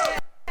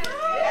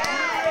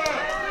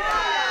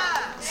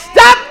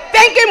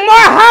 thinking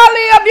more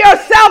highly of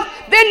yourself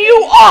than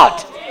you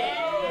ought.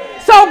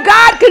 So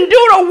God can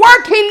do the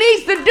work he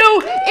needs to do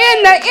in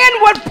the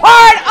inward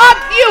part of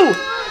you.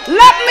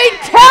 Let me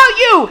tell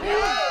you,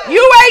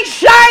 you ain't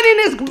shining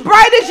as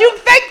bright as you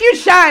think you're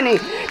shining.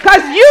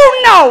 Because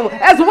you know,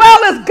 as well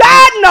as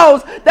God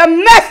knows, the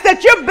mess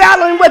that you're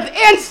battling with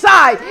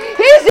inside.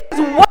 He's just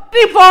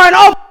waiting for an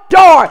open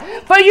door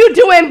for you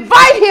to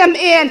invite him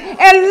in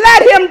and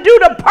let him do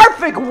the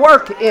perfect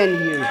work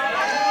in you.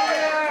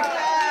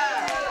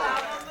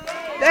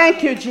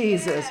 Thank you,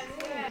 Jesus.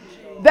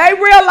 They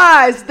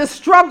realized the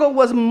struggle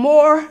was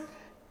more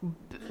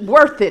than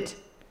worth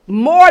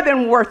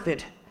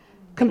it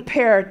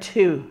compared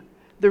to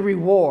the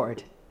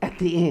reward at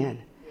the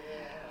end.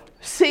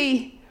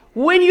 See,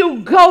 when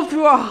you go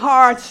through a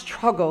hard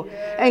struggle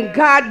and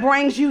God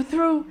brings you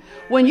through,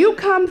 when you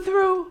come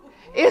through,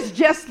 it's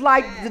just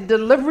like the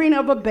delivering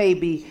of a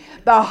baby.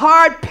 The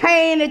hard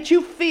pain that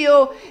you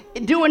feel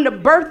during the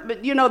birth,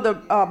 the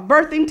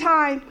birthing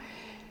time,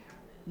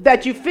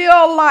 that you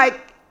feel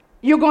like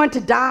you're going to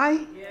die.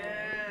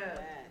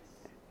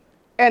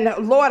 And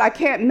Lord, I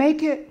can't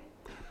make it.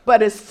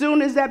 But as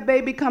soon as that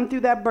baby comes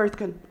through that birth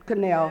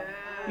canal,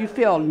 you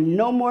feel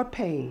no more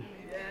pain.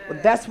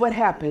 But that's what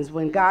happens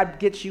when God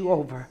gets you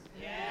over.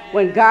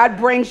 When God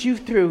brings you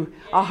through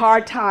a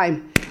hard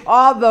time.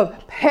 All the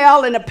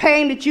hell and the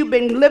pain that you've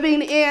been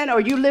living in or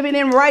you living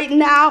in right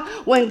now,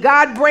 when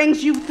God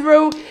brings you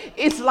through,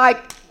 it's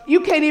like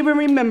you can't even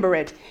remember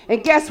it.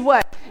 And guess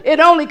what? It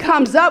only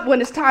comes up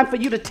when it's time for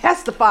you to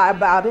testify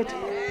about it.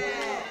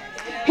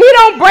 He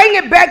don't bring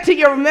it back to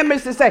your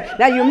remembrance to say,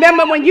 now you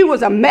remember when you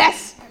was a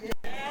mess?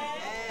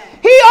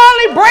 He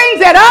only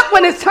brings it up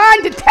when it's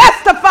time to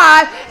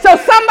testify so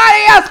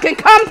somebody else can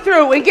come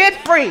through and get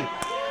free.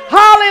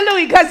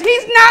 Hallelujah. Because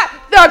he's not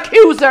the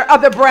accuser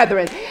of the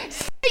brethren.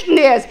 Satan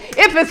is.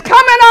 If it's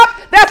coming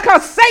up, that's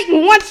because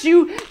Satan wants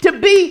you to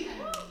be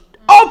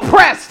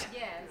oppressed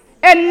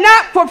and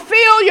not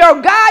fulfill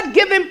your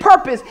God-given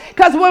purpose.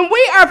 Because when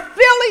we are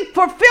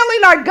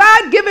fulfilling our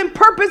God-given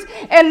purpose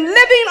and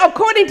living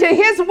according to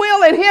his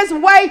will and his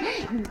way,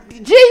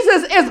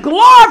 Jesus is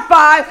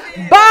glorified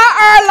by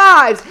our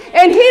lives.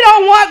 And he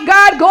don't want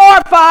God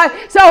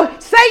glorified. So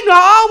Satan will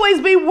always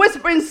be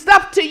whispering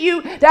stuff to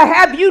you to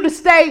have you to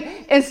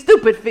stay in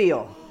stupid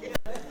feel.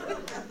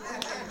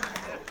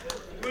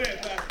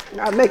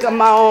 I make up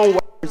my own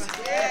words.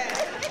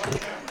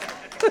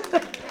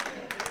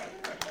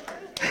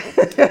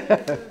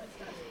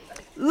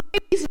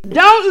 Ladies,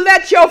 don't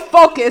let your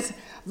focus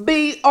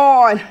be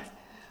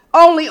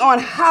only on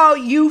how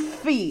you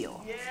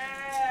feel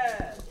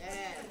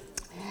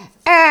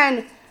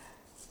and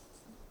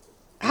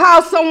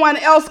how someone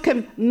else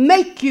can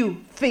make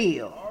you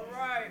feel. All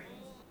right.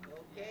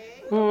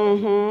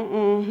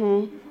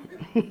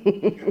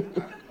 Okay.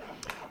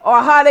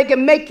 Or how they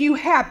can make you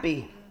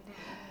happy.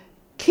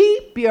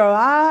 Keep your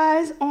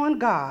eyes on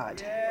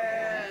God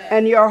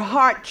and your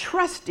heart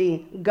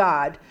trusting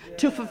God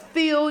to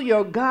fulfill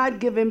your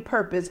God-given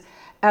purpose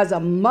as a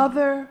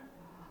mother,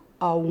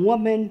 a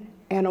woman,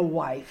 and a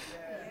wife.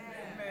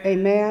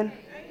 Amen.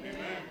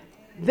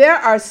 There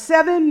are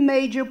 7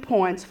 major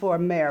points for a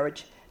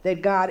marriage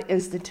that God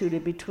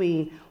instituted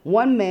between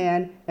one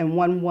man and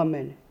one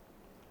woman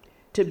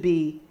to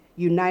be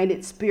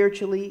united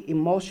spiritually,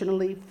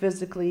 emotionally,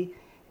 physically,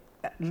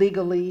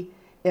 legally,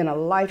 in a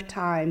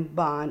lifetime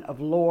bond of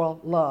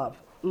loyal love.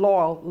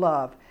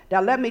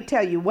 Now, let me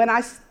tell you, when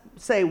I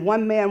say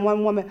one man,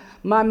 one woman,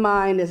 my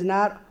mind is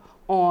not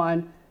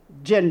on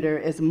gender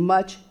as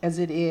much as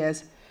it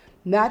is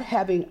not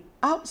having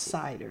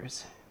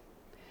outsiders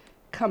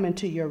come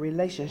into your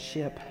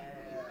relationship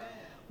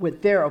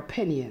with their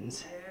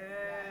opinions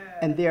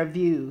and their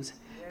views.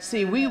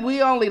 See,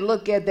 we only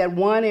look at that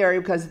one area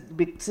because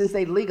since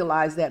they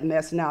legalized that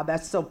mess now,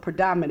 that's so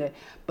predominant.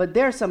 But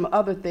there's some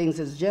other things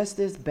that's just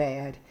as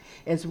bad.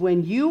 It's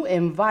when you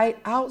invite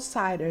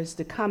outsiders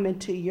to come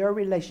into your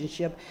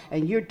relationship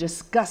and you're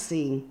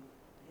discussing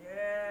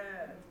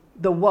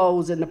the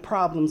woes and the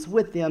problems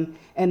with them,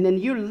 and then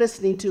you're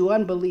listening to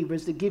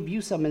unbelievers to give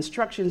you some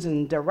instructions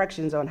and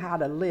directions on how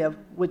to live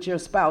with your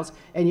spouse,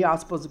 and you're all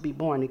supposed to be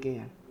born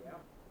again.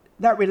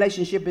 That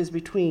relationship is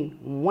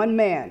between one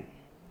man,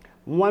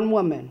 one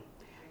woman,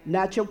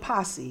 not your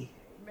posse.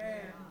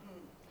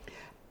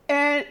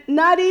 And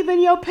not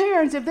even your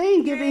parents if they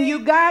ain't giving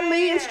you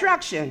godly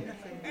instruction.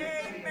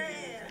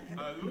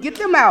 Get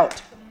them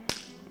out.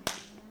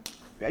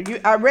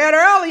 I read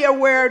earlier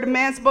where the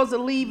man's supposed to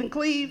leave and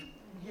cleave.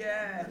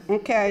 Yes.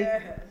 Okay.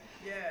 Yes.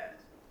 Yes.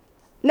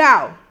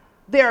 Now,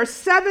 there are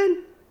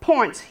 7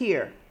 points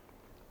here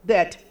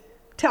that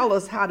tell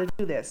us how to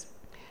do this.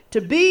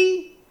 To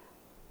be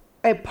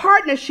a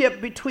partnership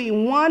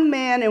between one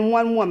man and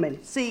one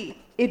woman. See,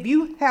 if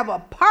you have a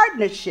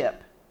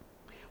partnership,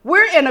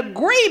 we're in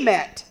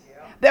agreement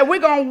that we're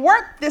going to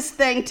work this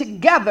thing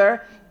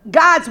together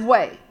God's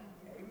way.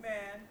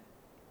 Amen.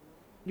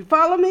 You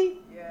follow me?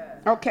 Yeah.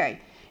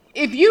 Okay.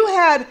 If you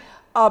had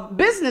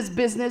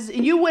business,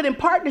 and you went in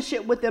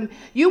partnership with them,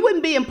 you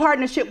wouldn't be in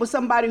partnership with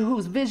somebody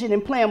whose vision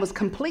and plan was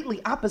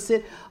completely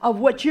opposite of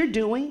what you're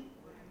doing.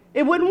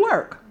 It wouldn't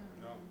work.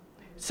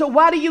 So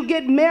why do you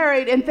get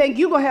married and think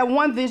you're going to have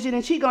one vision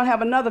and she's going to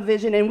have another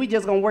vision and we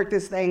just going to work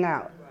this thing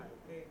out?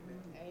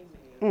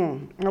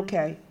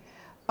 Okay.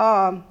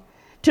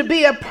 To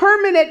be a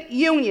permanent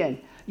union,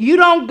 you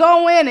don't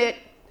go in it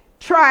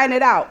trying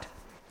it out.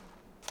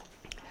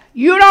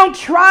 You don't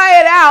try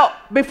it out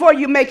before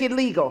you make it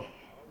legal.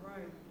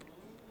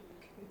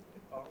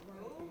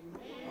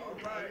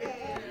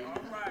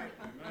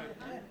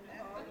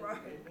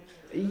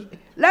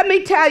 Let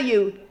me tell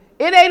you,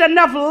 it ain't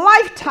enough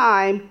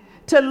lifetime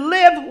to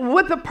live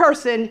with a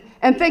person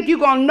and think you're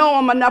going to know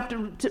them enough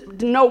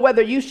to know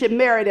whether you should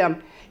marry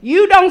them.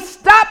 You don't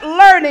stop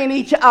learning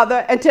each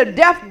other until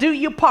death do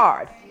you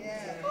part.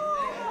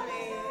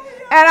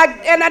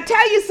 And I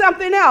tell you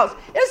something else.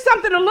 It's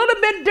something a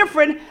little bit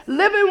different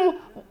living.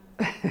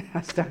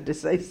 I started to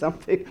say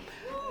something.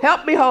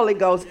 Help me, Holy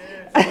Ghost.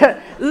 Living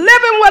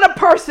with a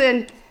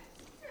person,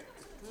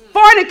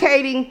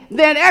 fornicating,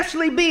 than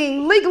actually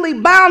being legally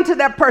bound to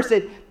that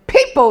person.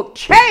 People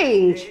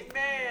change.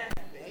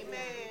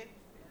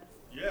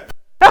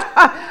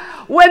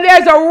 When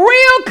there's a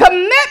real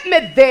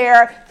commitment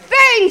there,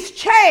 things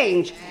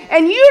change.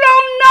 And you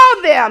don't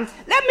know them.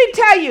 Let me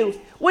tell you,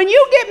 when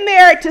you get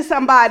married to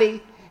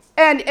somebody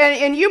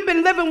and you've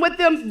been living with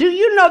them, do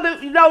you know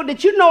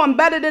that you know them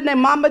better than their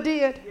mama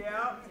did?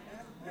 Yeah.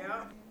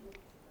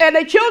 And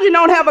their children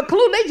don't have a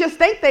clue. They just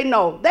think they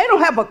know. They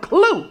don't have a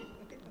clue.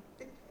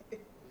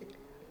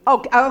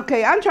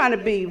 Okay, I'm trying to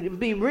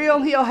be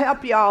real. He'll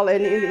help y'all,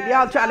 and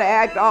y'all try to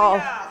act all.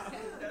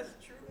 That's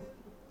true.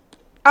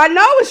 I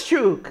know it's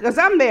true because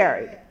I'm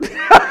married.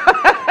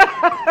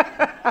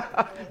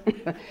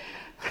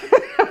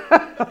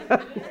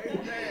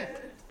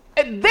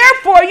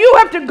 Therefore, you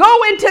have to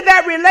go into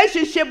that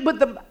relationship with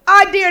the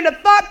idea and the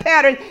thought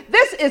pattern.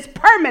 This is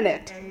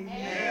permanent.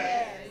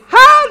 Amen.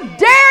 How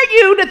dare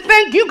you to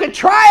think you can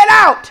try it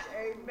out?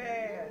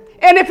 Amen.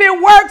 And if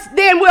it works,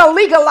 then we'll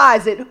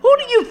legalize it. Who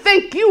do you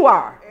think you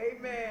are?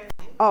 Amen.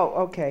 Oh,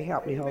 okay.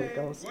 Help me, Holy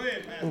Ghost.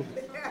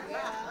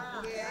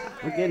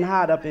 We're getting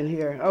hot up in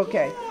here.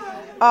 Okay.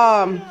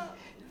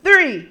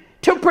 3,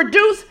 to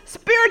produce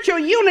spiritual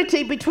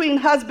unity between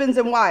husbands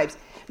and wives.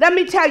 Let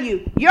me tell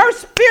you, your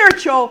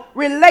spiritual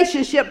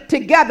relationship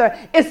together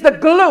is the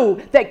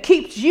glue that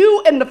keeps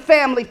you and the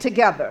family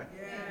together.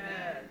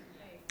 Yes.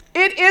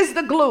 It is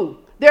the glue.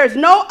 There's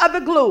no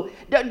other glue.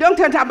 Don't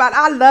talk about,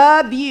 I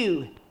love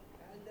you.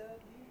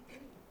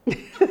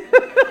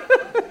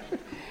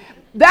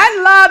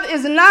 That love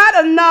is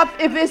not enough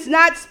if it's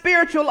not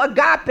spiritual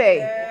agape.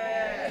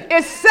 Yes.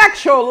 It's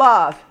sexual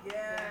love.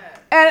 Yes.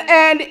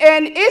 And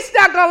it's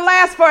not going to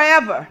last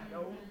forever.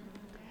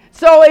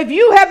 So if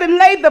you haven't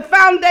laid the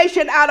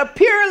foundation out of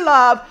pure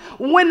love,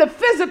 when the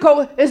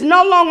physical is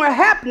no longer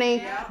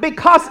happening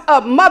because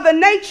of Mother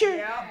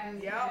Nature,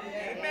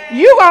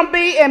 you're going to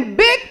be in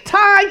big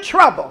time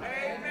trouble.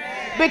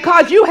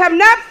 Because you have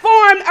not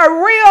formed a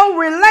real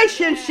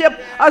relationship,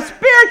 a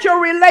spiritual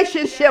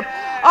relationship,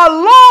 a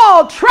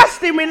loyal,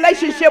 trusting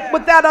relationship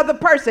with that other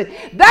person.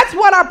 That's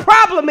what our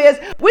problem is.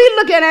 We're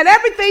looking at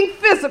everything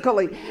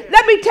physically.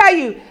 Let me tell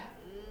you,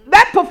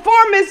 that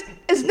performance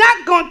is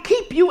not going to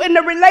keep you in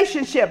the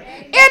relationship.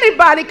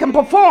 Anybody can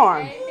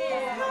perform.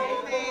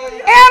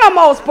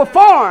 Animals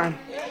perform.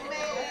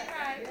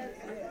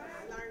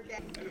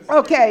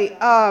 Okay,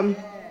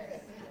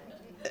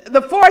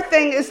 the 4th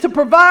thing is to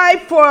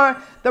provide for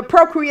the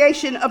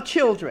procreation of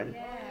children.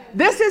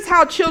 This is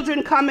how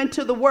children come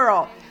into the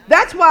world.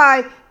 That's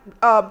why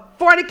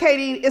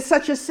fornicating is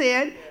such a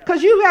sin,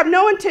 because you have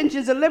no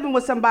intentions of living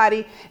with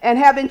somebody and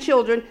having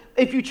children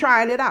if you're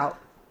trying it out.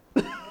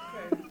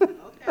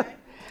 Okay.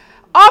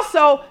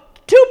 Also,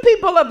 2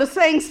 people of the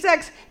same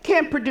sex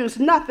can't produce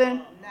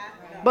nothing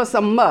but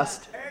some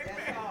must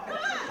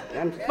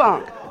and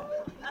funk.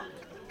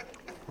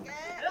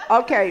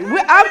 Okay,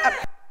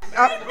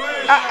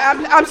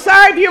 I'm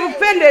sorry if you're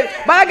offended,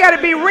 but I got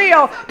to be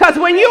real, because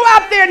when you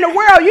out there in the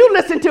world, you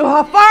listen to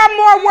her far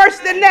more worse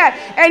than that,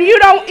 and you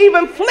don't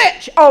even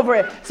flinch over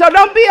it. So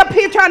don't be up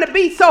here trying to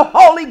be so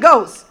Holy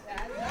Ghost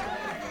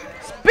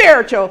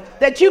spiritual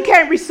that you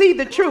can't receive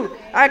the truth.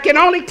 I can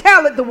only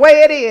tell it the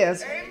way it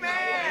is. Amen.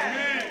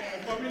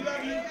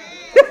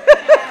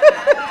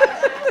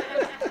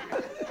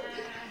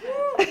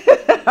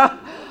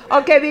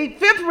 Okay, the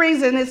 5th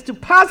reason is to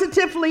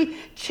positively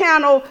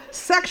channel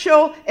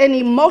sexual and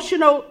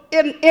emotional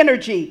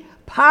energy.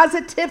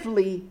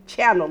 Positively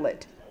channel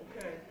it.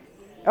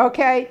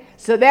 Okay?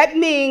 So that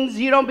means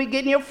you don't be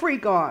getting your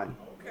freak on.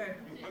 Okay.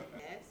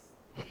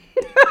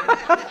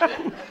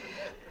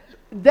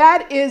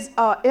 That is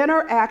an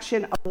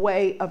interaction, a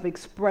way of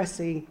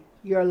expressing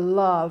your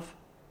love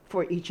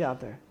for each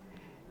other.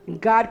 And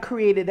God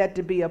created that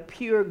to be a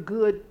pure,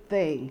 good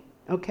thing.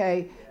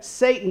 Okay?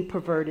 Satan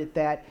perverted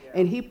that,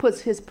 and he puts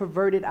his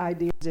perverted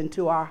ideas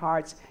into our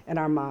hearts and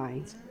our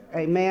minds.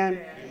 Amen?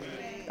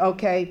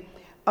 Okay.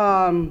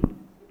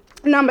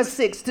 Number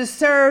 6, to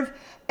serve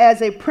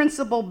as a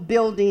principal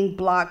building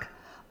block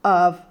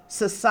of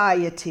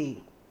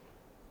society.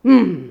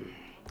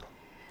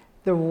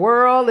 The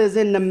world is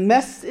in the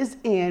mess it's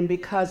in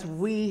because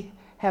we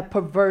have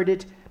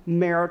perverted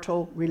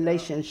marital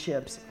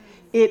relationships.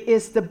 It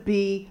is to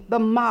be the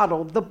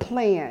model, the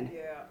plan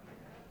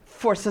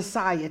for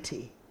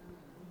society.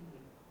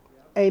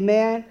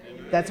 Amen?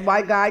 That's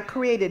why God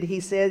created. He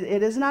said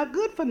it is not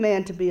good for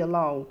man to be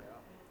alone.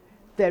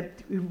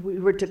 That we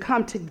were to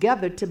come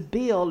together to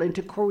build and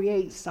to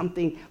create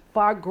something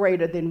far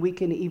greater than we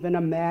can even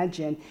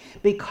imagine,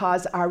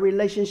 because our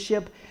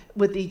relationship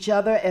with each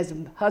other as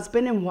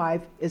husband and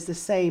wife is the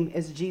same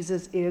as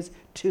Jesus is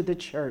to the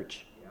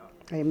church.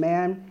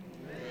 Amen?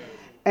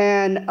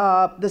 And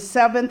the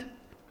seventh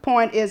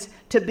point is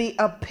to be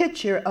a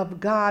picture of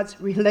God's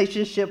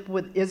relationship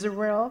with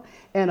Israel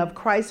and of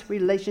Christ's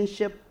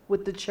relationship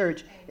with the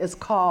church. Is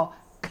called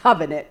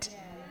covenant.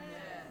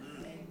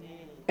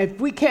 If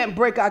we can't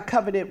break our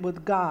covenant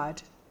with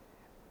God,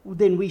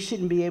 then we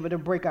shouldn't be able to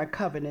break our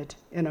covenant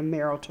in a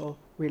marital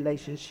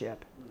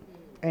relationship.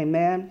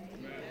 Amen?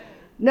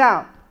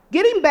 Now,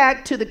 getting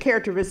back to the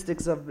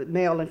characteristics of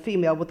male and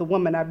female with the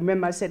woman, I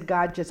remember I said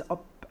God just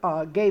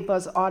gave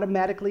us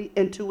automatically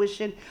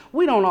intuition.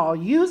 We don't all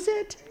use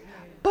it,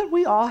 but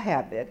we all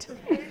have it.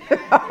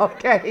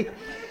 Okay?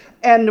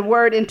 And the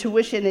word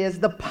intuition is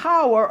the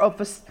power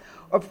of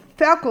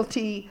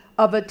faculty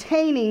of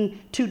attaining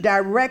to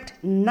direct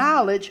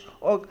knowledge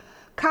or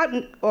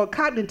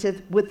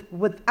cognitive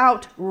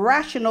without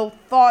rational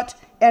thought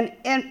and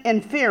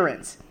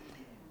inference.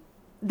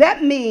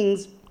 That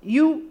means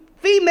you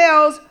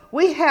females,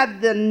 we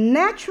have the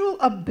natural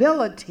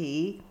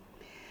ability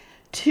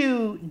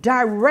to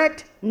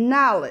direct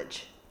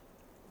knowledge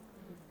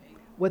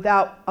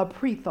without a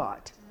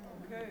pre-thought.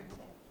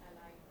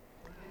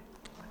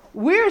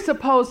 We're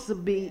supposed to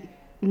be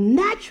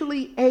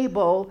naturally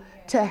able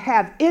to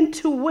have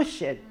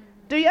intuition.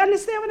 Do you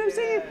understand what I'm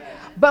saying?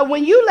 But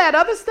when you let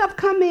other stuff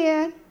come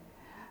in,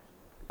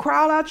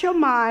 crawl out your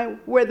mind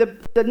where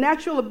the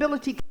natural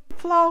ability can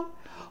flow,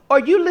 or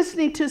you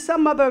listening to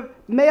some other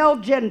male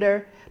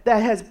gender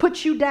that has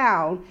put you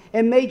down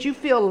and made you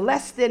feel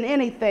less than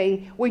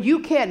anything, where you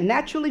can't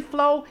naturally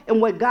flow in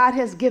what God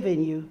has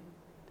given you,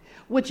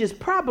 which is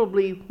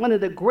probably one of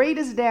the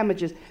greatest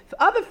damages.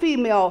 Other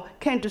female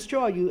can't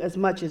destroy you as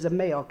much as a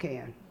male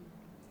can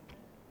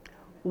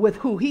with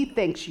who he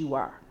thinks you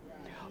are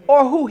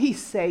or who he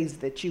says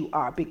that you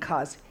are,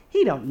 because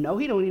he don't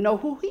even know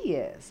who he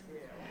is.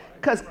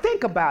 Because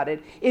think about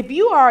it, if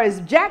you are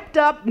as jacked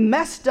up,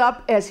 messed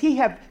up as he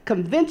have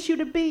convinced you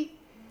to be,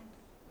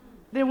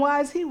 then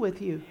why is he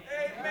with you?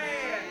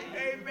 Amen.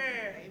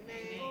 Amen.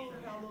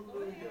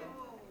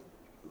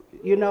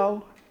 You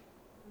know,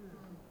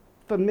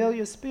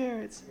 familiar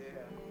spirits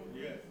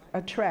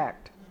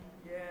attract.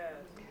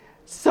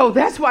 So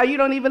that's why you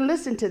don't even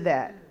listen to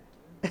that.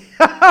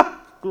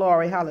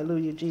 Glory,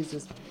 hallelujah,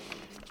 Jesus.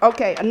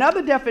 Okay,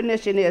 another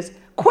definition is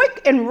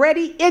quick and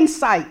ready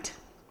insight.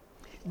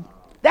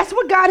 That's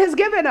what God has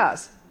given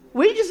us.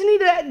 We just need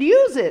to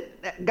use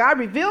it. God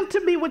revealed to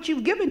me what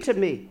you've given to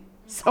me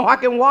so I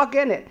can walk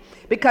in it,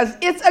 because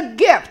it's a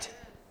gift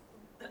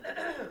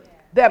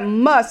that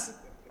must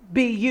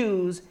be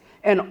used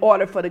in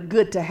order for the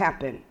good to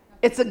happen.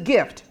 It's a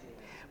gift.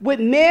 With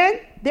men,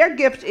 their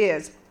gift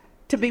is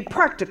to be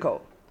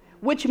practical,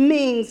 which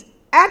means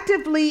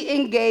actively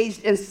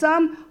engaged in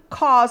some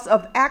cause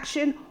of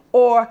action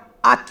or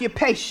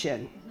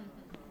occupation.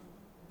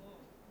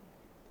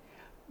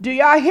 Do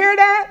y'all hear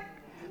that?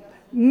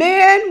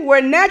 Men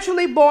were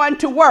naturally born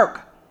to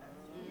work.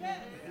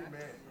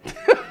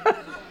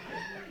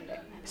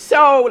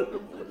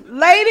 So,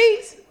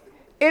 ladies,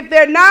 if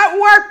they're not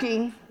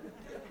working,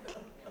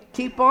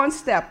 keep on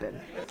stepping.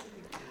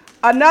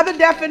 Another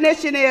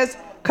definition is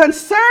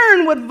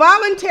concern with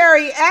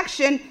voluntary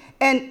action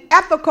and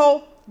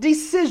ethical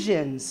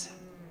decisions.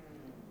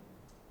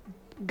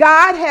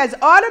 God has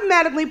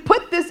automatically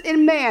put this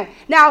in man.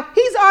 Now,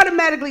 he's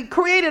automatically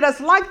created us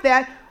like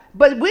that,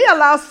 but we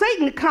allow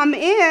Satan to come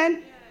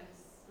in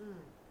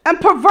and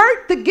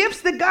pervert the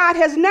gifts that God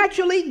has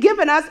naturally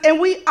given us, and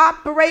we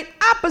operate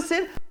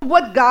opposite of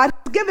what God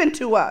has given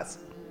to us.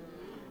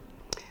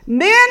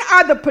 Men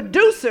are the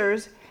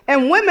producers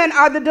and women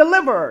are the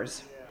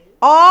deliverers.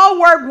 All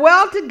work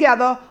well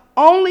together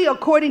only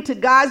according to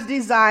God's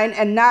design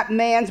and not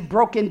man's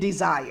broken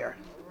desire.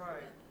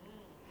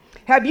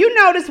 Have you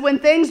noticed when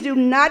things do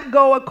not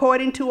go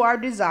according to our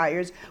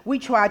desires, we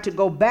try to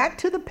go back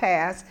to the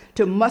past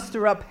to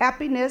muster up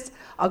happiness,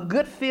 a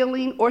good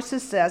feeling, or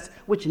success,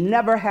 which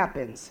never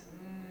happens?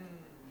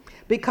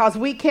 Because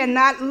we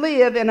cannot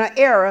live in an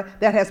era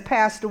that has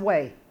passed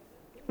away.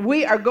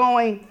 We are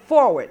going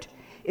forward.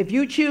 If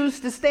you choose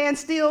to stand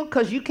still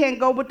because you can't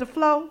go with the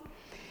flow,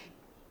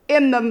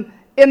 in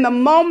the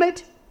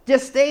moment,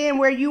 just staying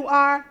where you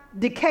are,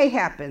 decay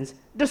happens,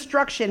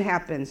 destruction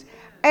happens,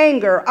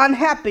 anger,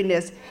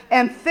 unhappiness,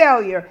 and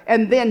failure,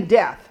 and then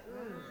death.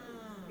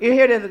 You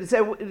hear that? Say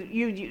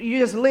you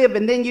just live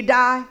and then you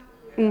die?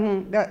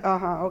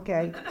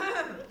 Okay.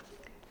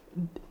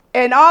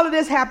 And all of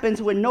this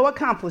happens with no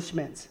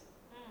accomplishments.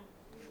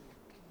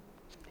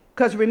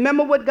 Because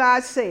remember what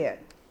God said.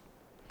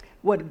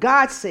 What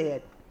God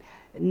said.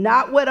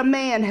 Not what a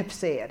man have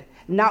said.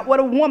 Not what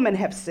a woman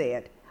have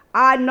said.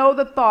 I know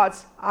the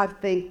thoughts I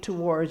think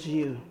towards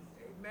you.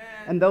 Amen.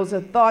 And those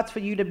are thoughts for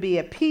you to be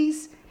at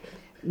peace,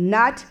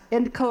 not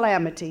in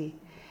calamity,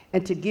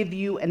 and to give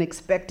you an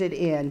expected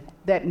end.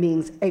 That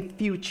means a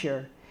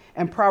future.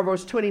 And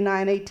Proverbs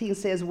 29:18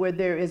 says, where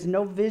there is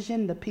no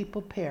vision, the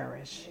people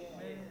perish.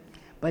 Amen.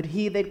 But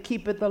he that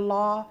keepeth the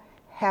law,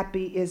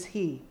 happy is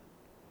he.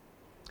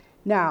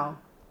 Now,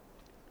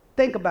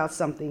 think about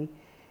something.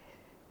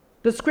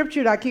 The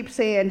scripture that I keep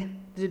saying,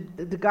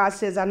 the God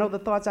says, I know the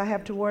thoughts I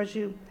have towards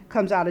you,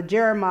 comes out of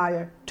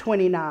Jeremiah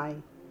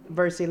 29,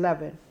 verse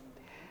 11.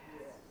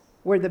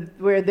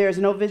 Where there's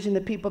no vision,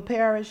 the people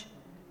perish.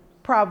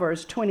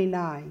 Proverbs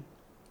 29,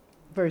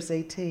 verse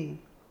 18.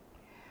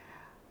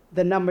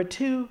 The number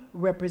 2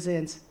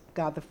 represents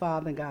God the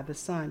Father and God the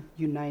Son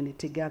united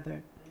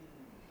together.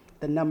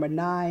 The number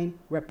 9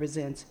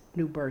 represents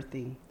new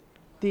birthing.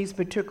 These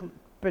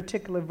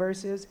particular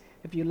verses,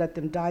 if you let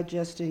them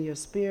digest in your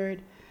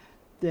spirit,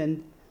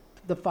 then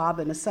the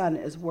Father and the Son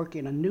is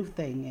working a new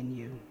thing in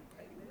you.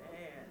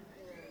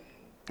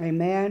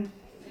 Amen.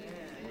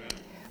 Amen.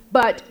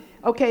 But,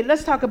 okay,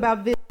 let's talk about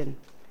vision.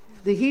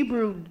 The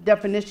Hebrew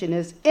definition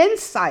is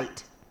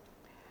insight,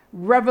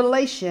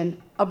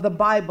 revelation of the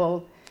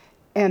Bible,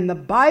 and the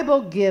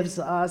Bible gives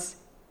us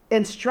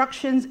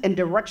instructions and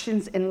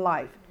directions in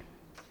life.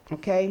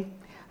 Okay?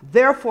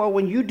 Therefore,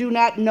 when you do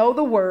not know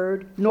the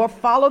word, nor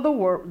follow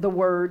the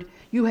word,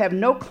 you have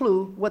no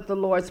clue what the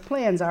Lord's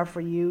plans are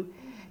for you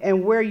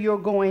and where you're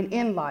going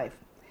in life.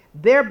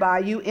 Thereby,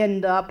 you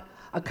end up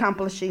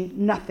accomplishing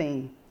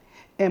nothing.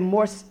 And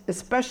more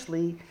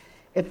especially,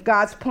 if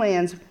God's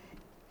plans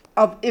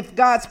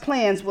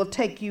will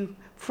take you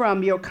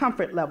from your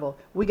comfort level.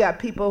 We got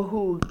people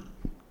who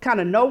kind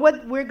of know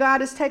where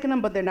God is taking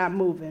them, but they're not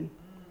moving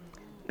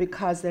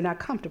because they're not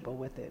comfortable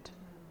with it.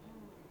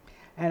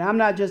 And I'm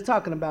not just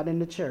talking about in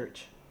the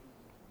church.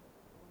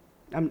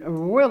 I'm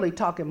really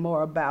talking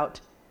more about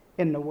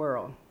in the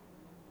world.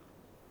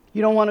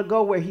 You don't want to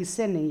go where he's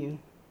sending you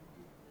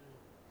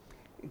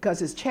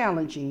because it's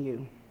challenging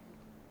you.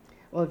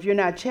 Well, if you're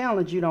not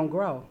challenged, you don't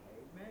grow.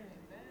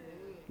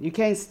 You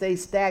can't stay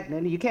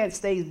stagnant. You can't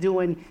stay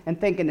doing and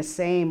thinking the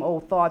same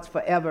old thoughts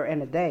forever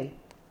and a day.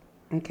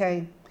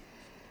 Okay?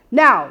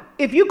 Now,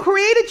 if you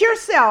created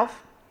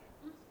yourself,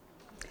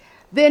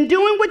 then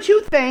doing what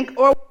you think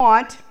or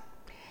want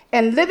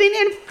and living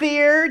in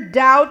fear,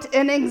 doubt,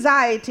 and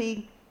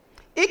anxiety,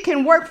 it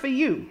can work for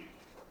you.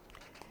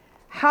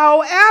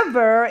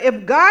 However,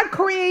 if God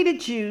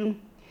created you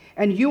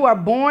and you are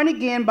born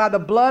again by the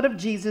blood of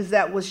Jesus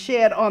that was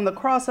shed on the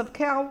cross of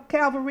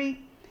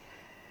Calvary,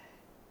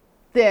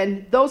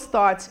 then those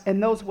thoughts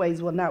and those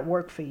ways will not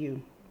work for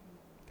you.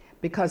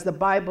 Because the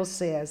Bible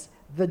says,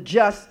 the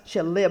just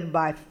shall live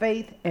by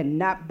faith and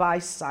not by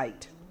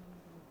sight.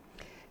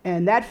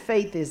 And that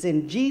faith is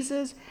in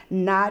Jesus,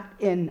 not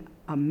in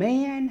a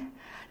man,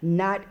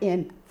 not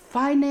in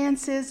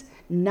finances,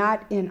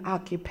 not in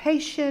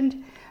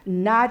occupation,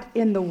 not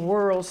in the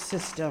world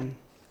system.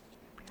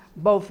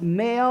 Both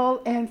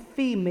male and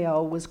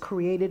female was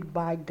created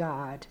by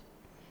God.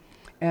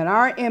 And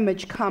our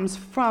image comes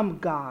from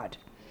God.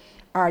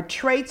 Our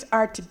traits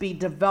are to be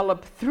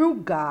developed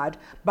through God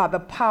by the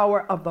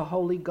power of the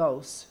Holy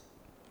Ghost.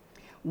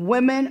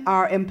 Women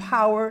are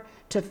empowered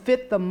to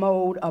fit the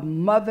mold of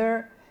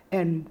mothers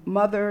and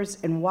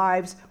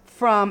wives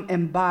from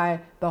and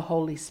by the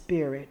Holy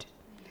Spirit.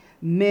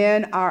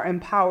 Men are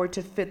empowered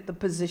to fit the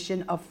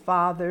position of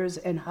fathers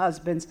and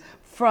husbands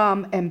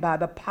from and by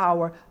the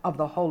power of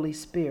the Holy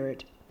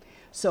Spirit.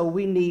 So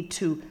we need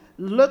to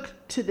look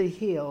to the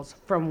hills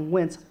from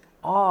whence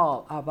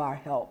all of our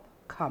help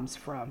comes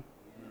from,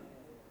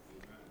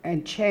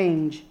 and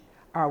change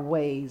our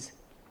ways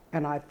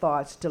and our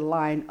thoughts to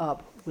line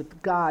up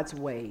with God's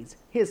ways,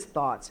 his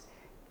thoughts.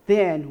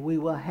 Then we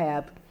will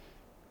have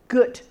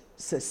good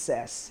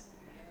success,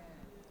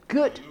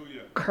 good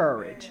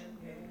courage.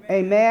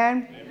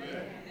 Amen.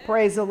 Amen.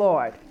 Praise the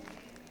Lord.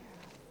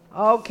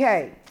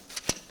 Okay.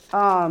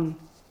 I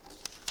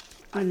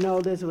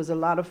know this was a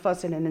lot of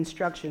fussing and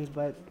instructions,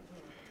 but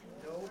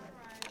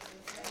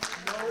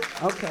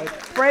okay.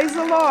 Praise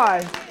the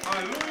Lord.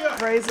 Hallelujah.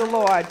 Praise the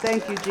Lord.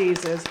 Thank you,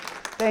 Jesus.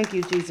 Thank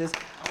you, Jesus.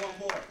 I want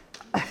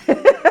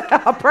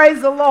more.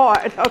 Praise the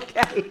Lord.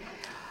 Okay.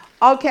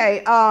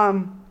 Okay.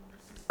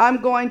 I'm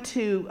going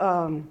to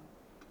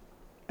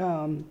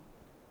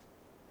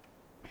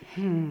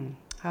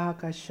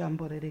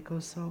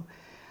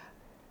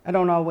I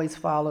don't always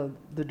follow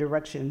the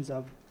directions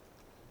of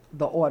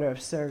the order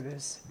of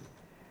service,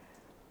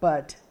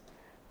 but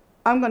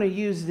I'm going to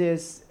use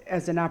this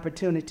as an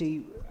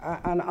opportunity.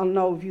 I don't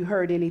know if you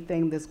heard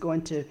anything that's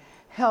going to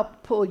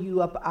help pull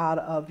you up out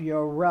of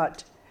your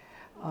rut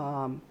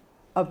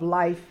of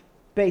life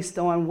based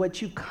on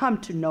what you come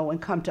to know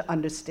and come to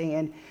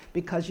understand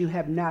because you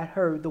have not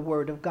heard the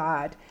word of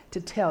God to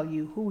tell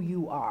you who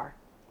you are.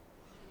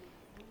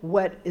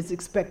 what is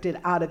expected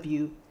out of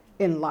you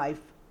in life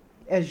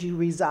as you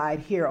reside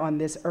here on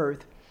this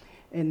earth,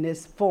 in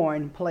this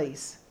foreign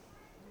place.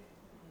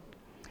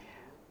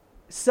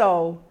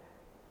 So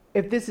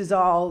if this is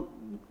all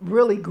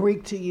really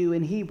Greek to you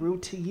and Hebrew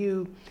to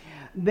you,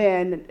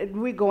 then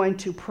we're going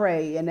to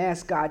pray and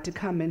ask God to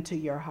come into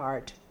your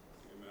heart,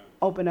 Amen.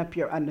 Open up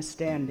your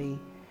understanding,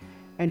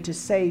 and to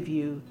save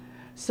you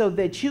so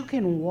that you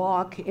can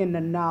walk in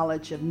the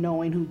knowledge of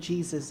knowing who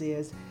Jesus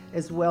is,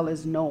 as well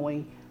as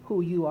knowing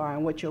who you are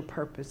and what your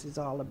purpose is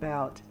all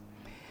about.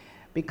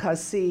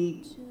 Because,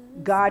 see,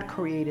 God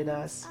created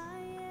us,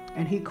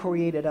 and he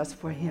created us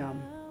for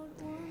him.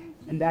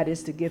 And that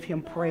is to give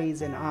him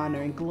praise and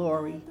honor and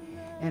glory.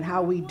 And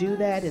how we do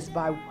that is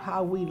by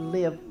how we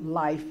live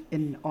life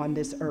on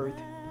this earth,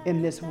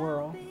 in this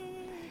world.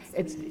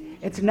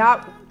 It's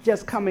not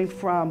just coming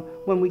from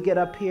when we get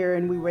up here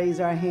and we raise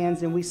our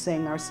hands and we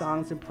sing our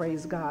songs and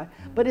praise God,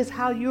 but it's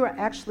how you're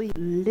actually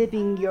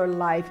living your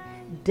life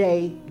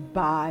day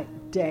by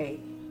day.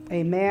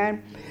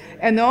 Amen.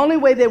 And the only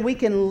way that we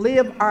can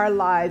live our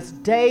lives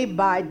day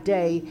by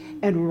day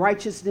in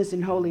righteousness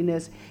and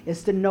holiness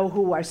is to know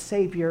who our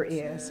Savior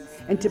is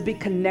and to be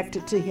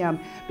connected to him,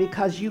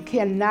 because you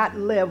cannot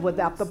live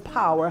without the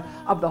power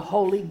of the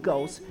Holy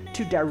Ghost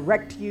to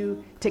direct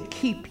you, to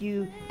keep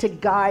you, to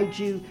guide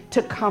you,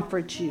 to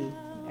comfort you.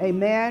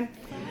 Amen.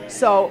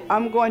 So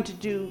I'm going to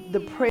do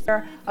the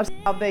prayer of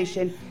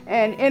salvation.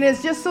 And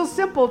it's just so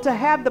simple to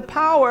have the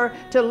power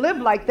to live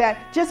like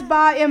that just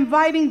by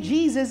inviting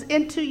Jesus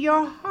into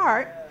your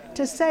heart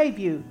to save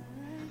you.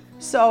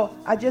 So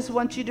I just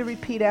want you to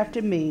repeat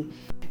after me.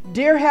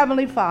 Dear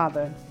Heavenly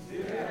Father,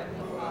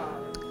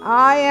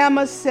 I am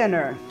a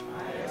sinner.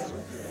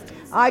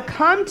 I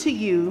come to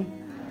you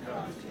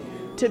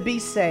to be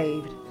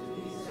saved,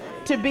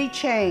 to be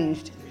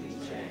changed,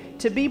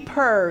 to be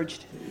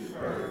purged,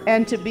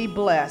 and to be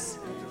blessed.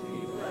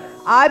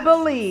 I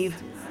believe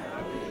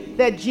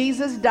that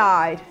Jesus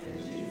died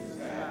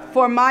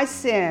for my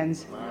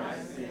sins,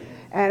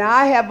 and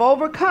I have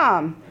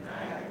overcome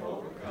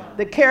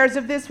the cares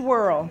of this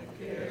world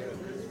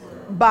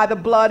by the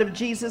blood of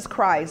Jesus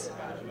Christ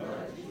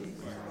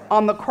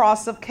on the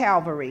cross of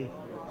Calvary.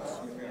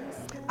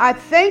 I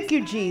thank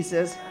you,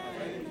 Jesus,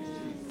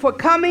 for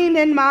coming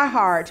in my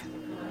heart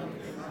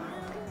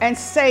and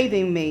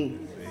saving me.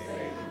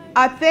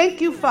 I thank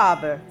you,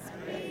 Father,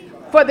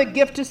 for the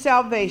gift of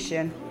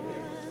salvation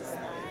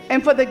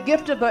and for the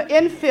gift of the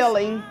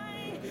infilling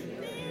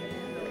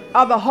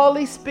of the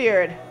Holy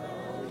Spirit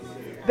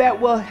that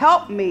will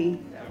help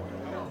me,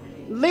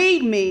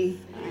 lead me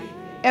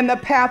in the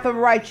path of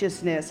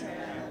righteousness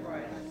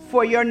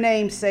for your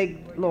name's sake,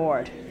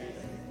 Lord.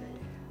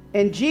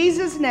 In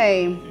Jesus'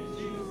 name,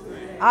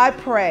 I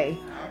pray.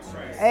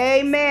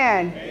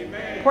 Amen.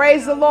 Amen.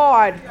 Praise the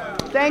Lord.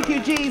 Thank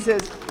you,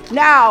 Jesus.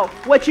 Now,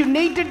 what you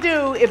need to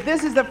do, if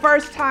this is the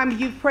first time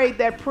you've prayed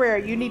that prayer,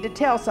 you need to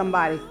tell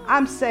somebody,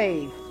 I'm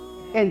saved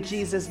in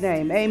Jesus'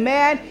 name.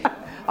 Amen.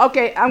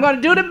 Okay, I'm going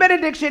to do the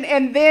benediction,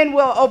 and then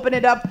we'll open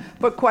it up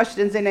for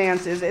questions and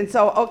answers. And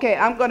so, okay,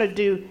 I'm going to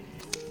do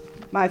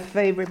my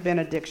favorite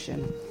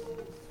benediction.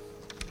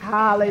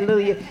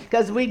 Hallelujah.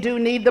 Because we do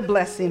need the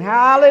blessing.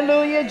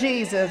 Hallelujah,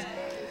 Jesus.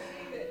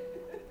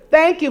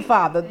 Thank you,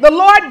 Father. The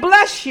Lord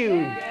bless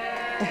you.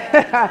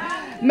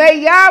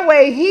 May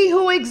Yahweh, he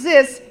who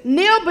exists,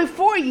 kneel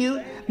before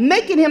you,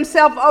 making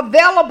himself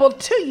available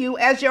to you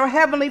as your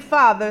heavenly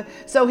Father,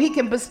 so he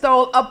can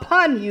bestow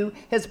upon you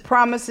his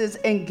promises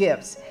and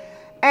gifts,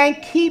 and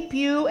keep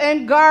you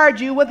and guard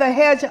you with a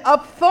hedge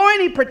of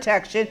thorny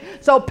protection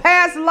so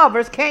past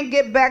lovers can't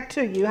get back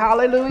to you.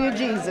 Hallelujah,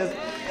 Jesus.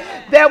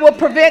 That will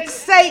prevent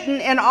Satan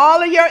and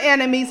all of your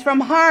enemies from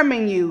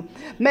harming you.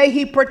 May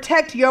he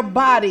protect your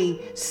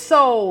body,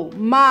 soul,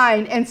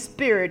 mind, and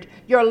spirit,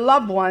 your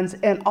loved ones,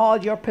 and all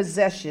your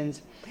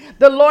possessions.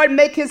 The Lord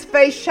make his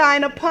face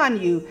shine upon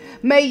you.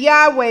 May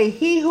Yahweh,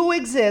 he who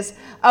exists,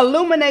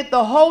 illuminate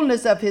the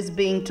wholeness of his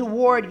being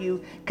toward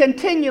you,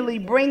 continually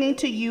bringing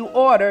to you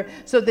order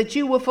so that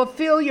you will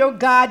fulfill your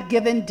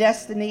God-given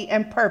destiny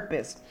and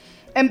purpose.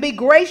 And be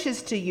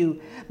gracious to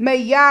you. May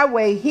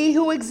Yahweh, he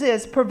who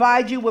exists,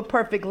 provide you with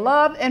perfect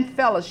love and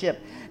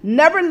fellowship,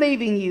 never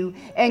leaving you,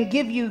 and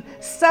give you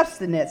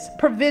sustenance,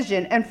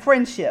 provision, and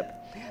friendship.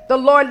 The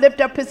Lord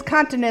lift up his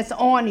countenance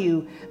on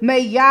you.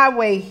 May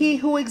Yahweh, he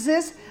who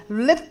exists,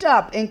 lift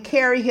up and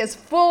carry his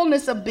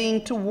fullness of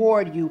being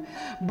toward you,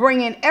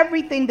 bringing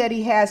everything that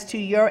he has to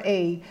your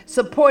aid,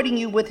 supporting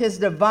you with his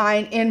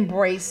divine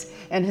embrace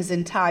and his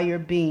entire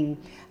being,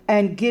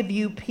 and give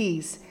you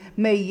peace.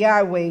 May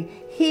Yahweh,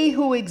 he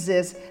who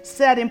exists,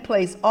 set in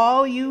place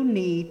all you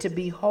need to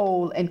be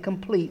whole and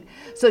complete,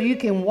 so you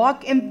can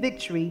walk in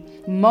victory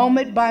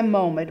moment by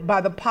moment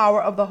by the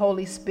power of the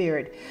Holy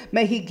Spirit.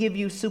 May he give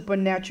you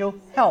supernatural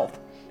health,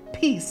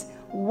 peace,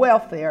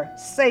 welfare,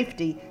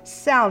 safety,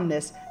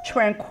 soundness,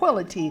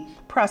 tranquility,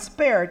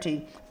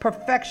 prosperity,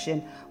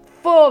 perfection,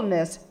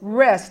 fullness,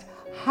 rest,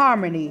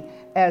 harmony,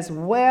 as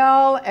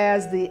well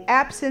as the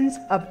absence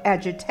of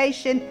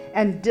agitation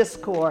and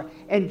discord.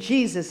 In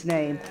Jesus'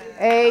 name,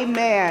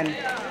 amen.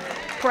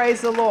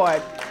 Praise the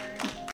Lord.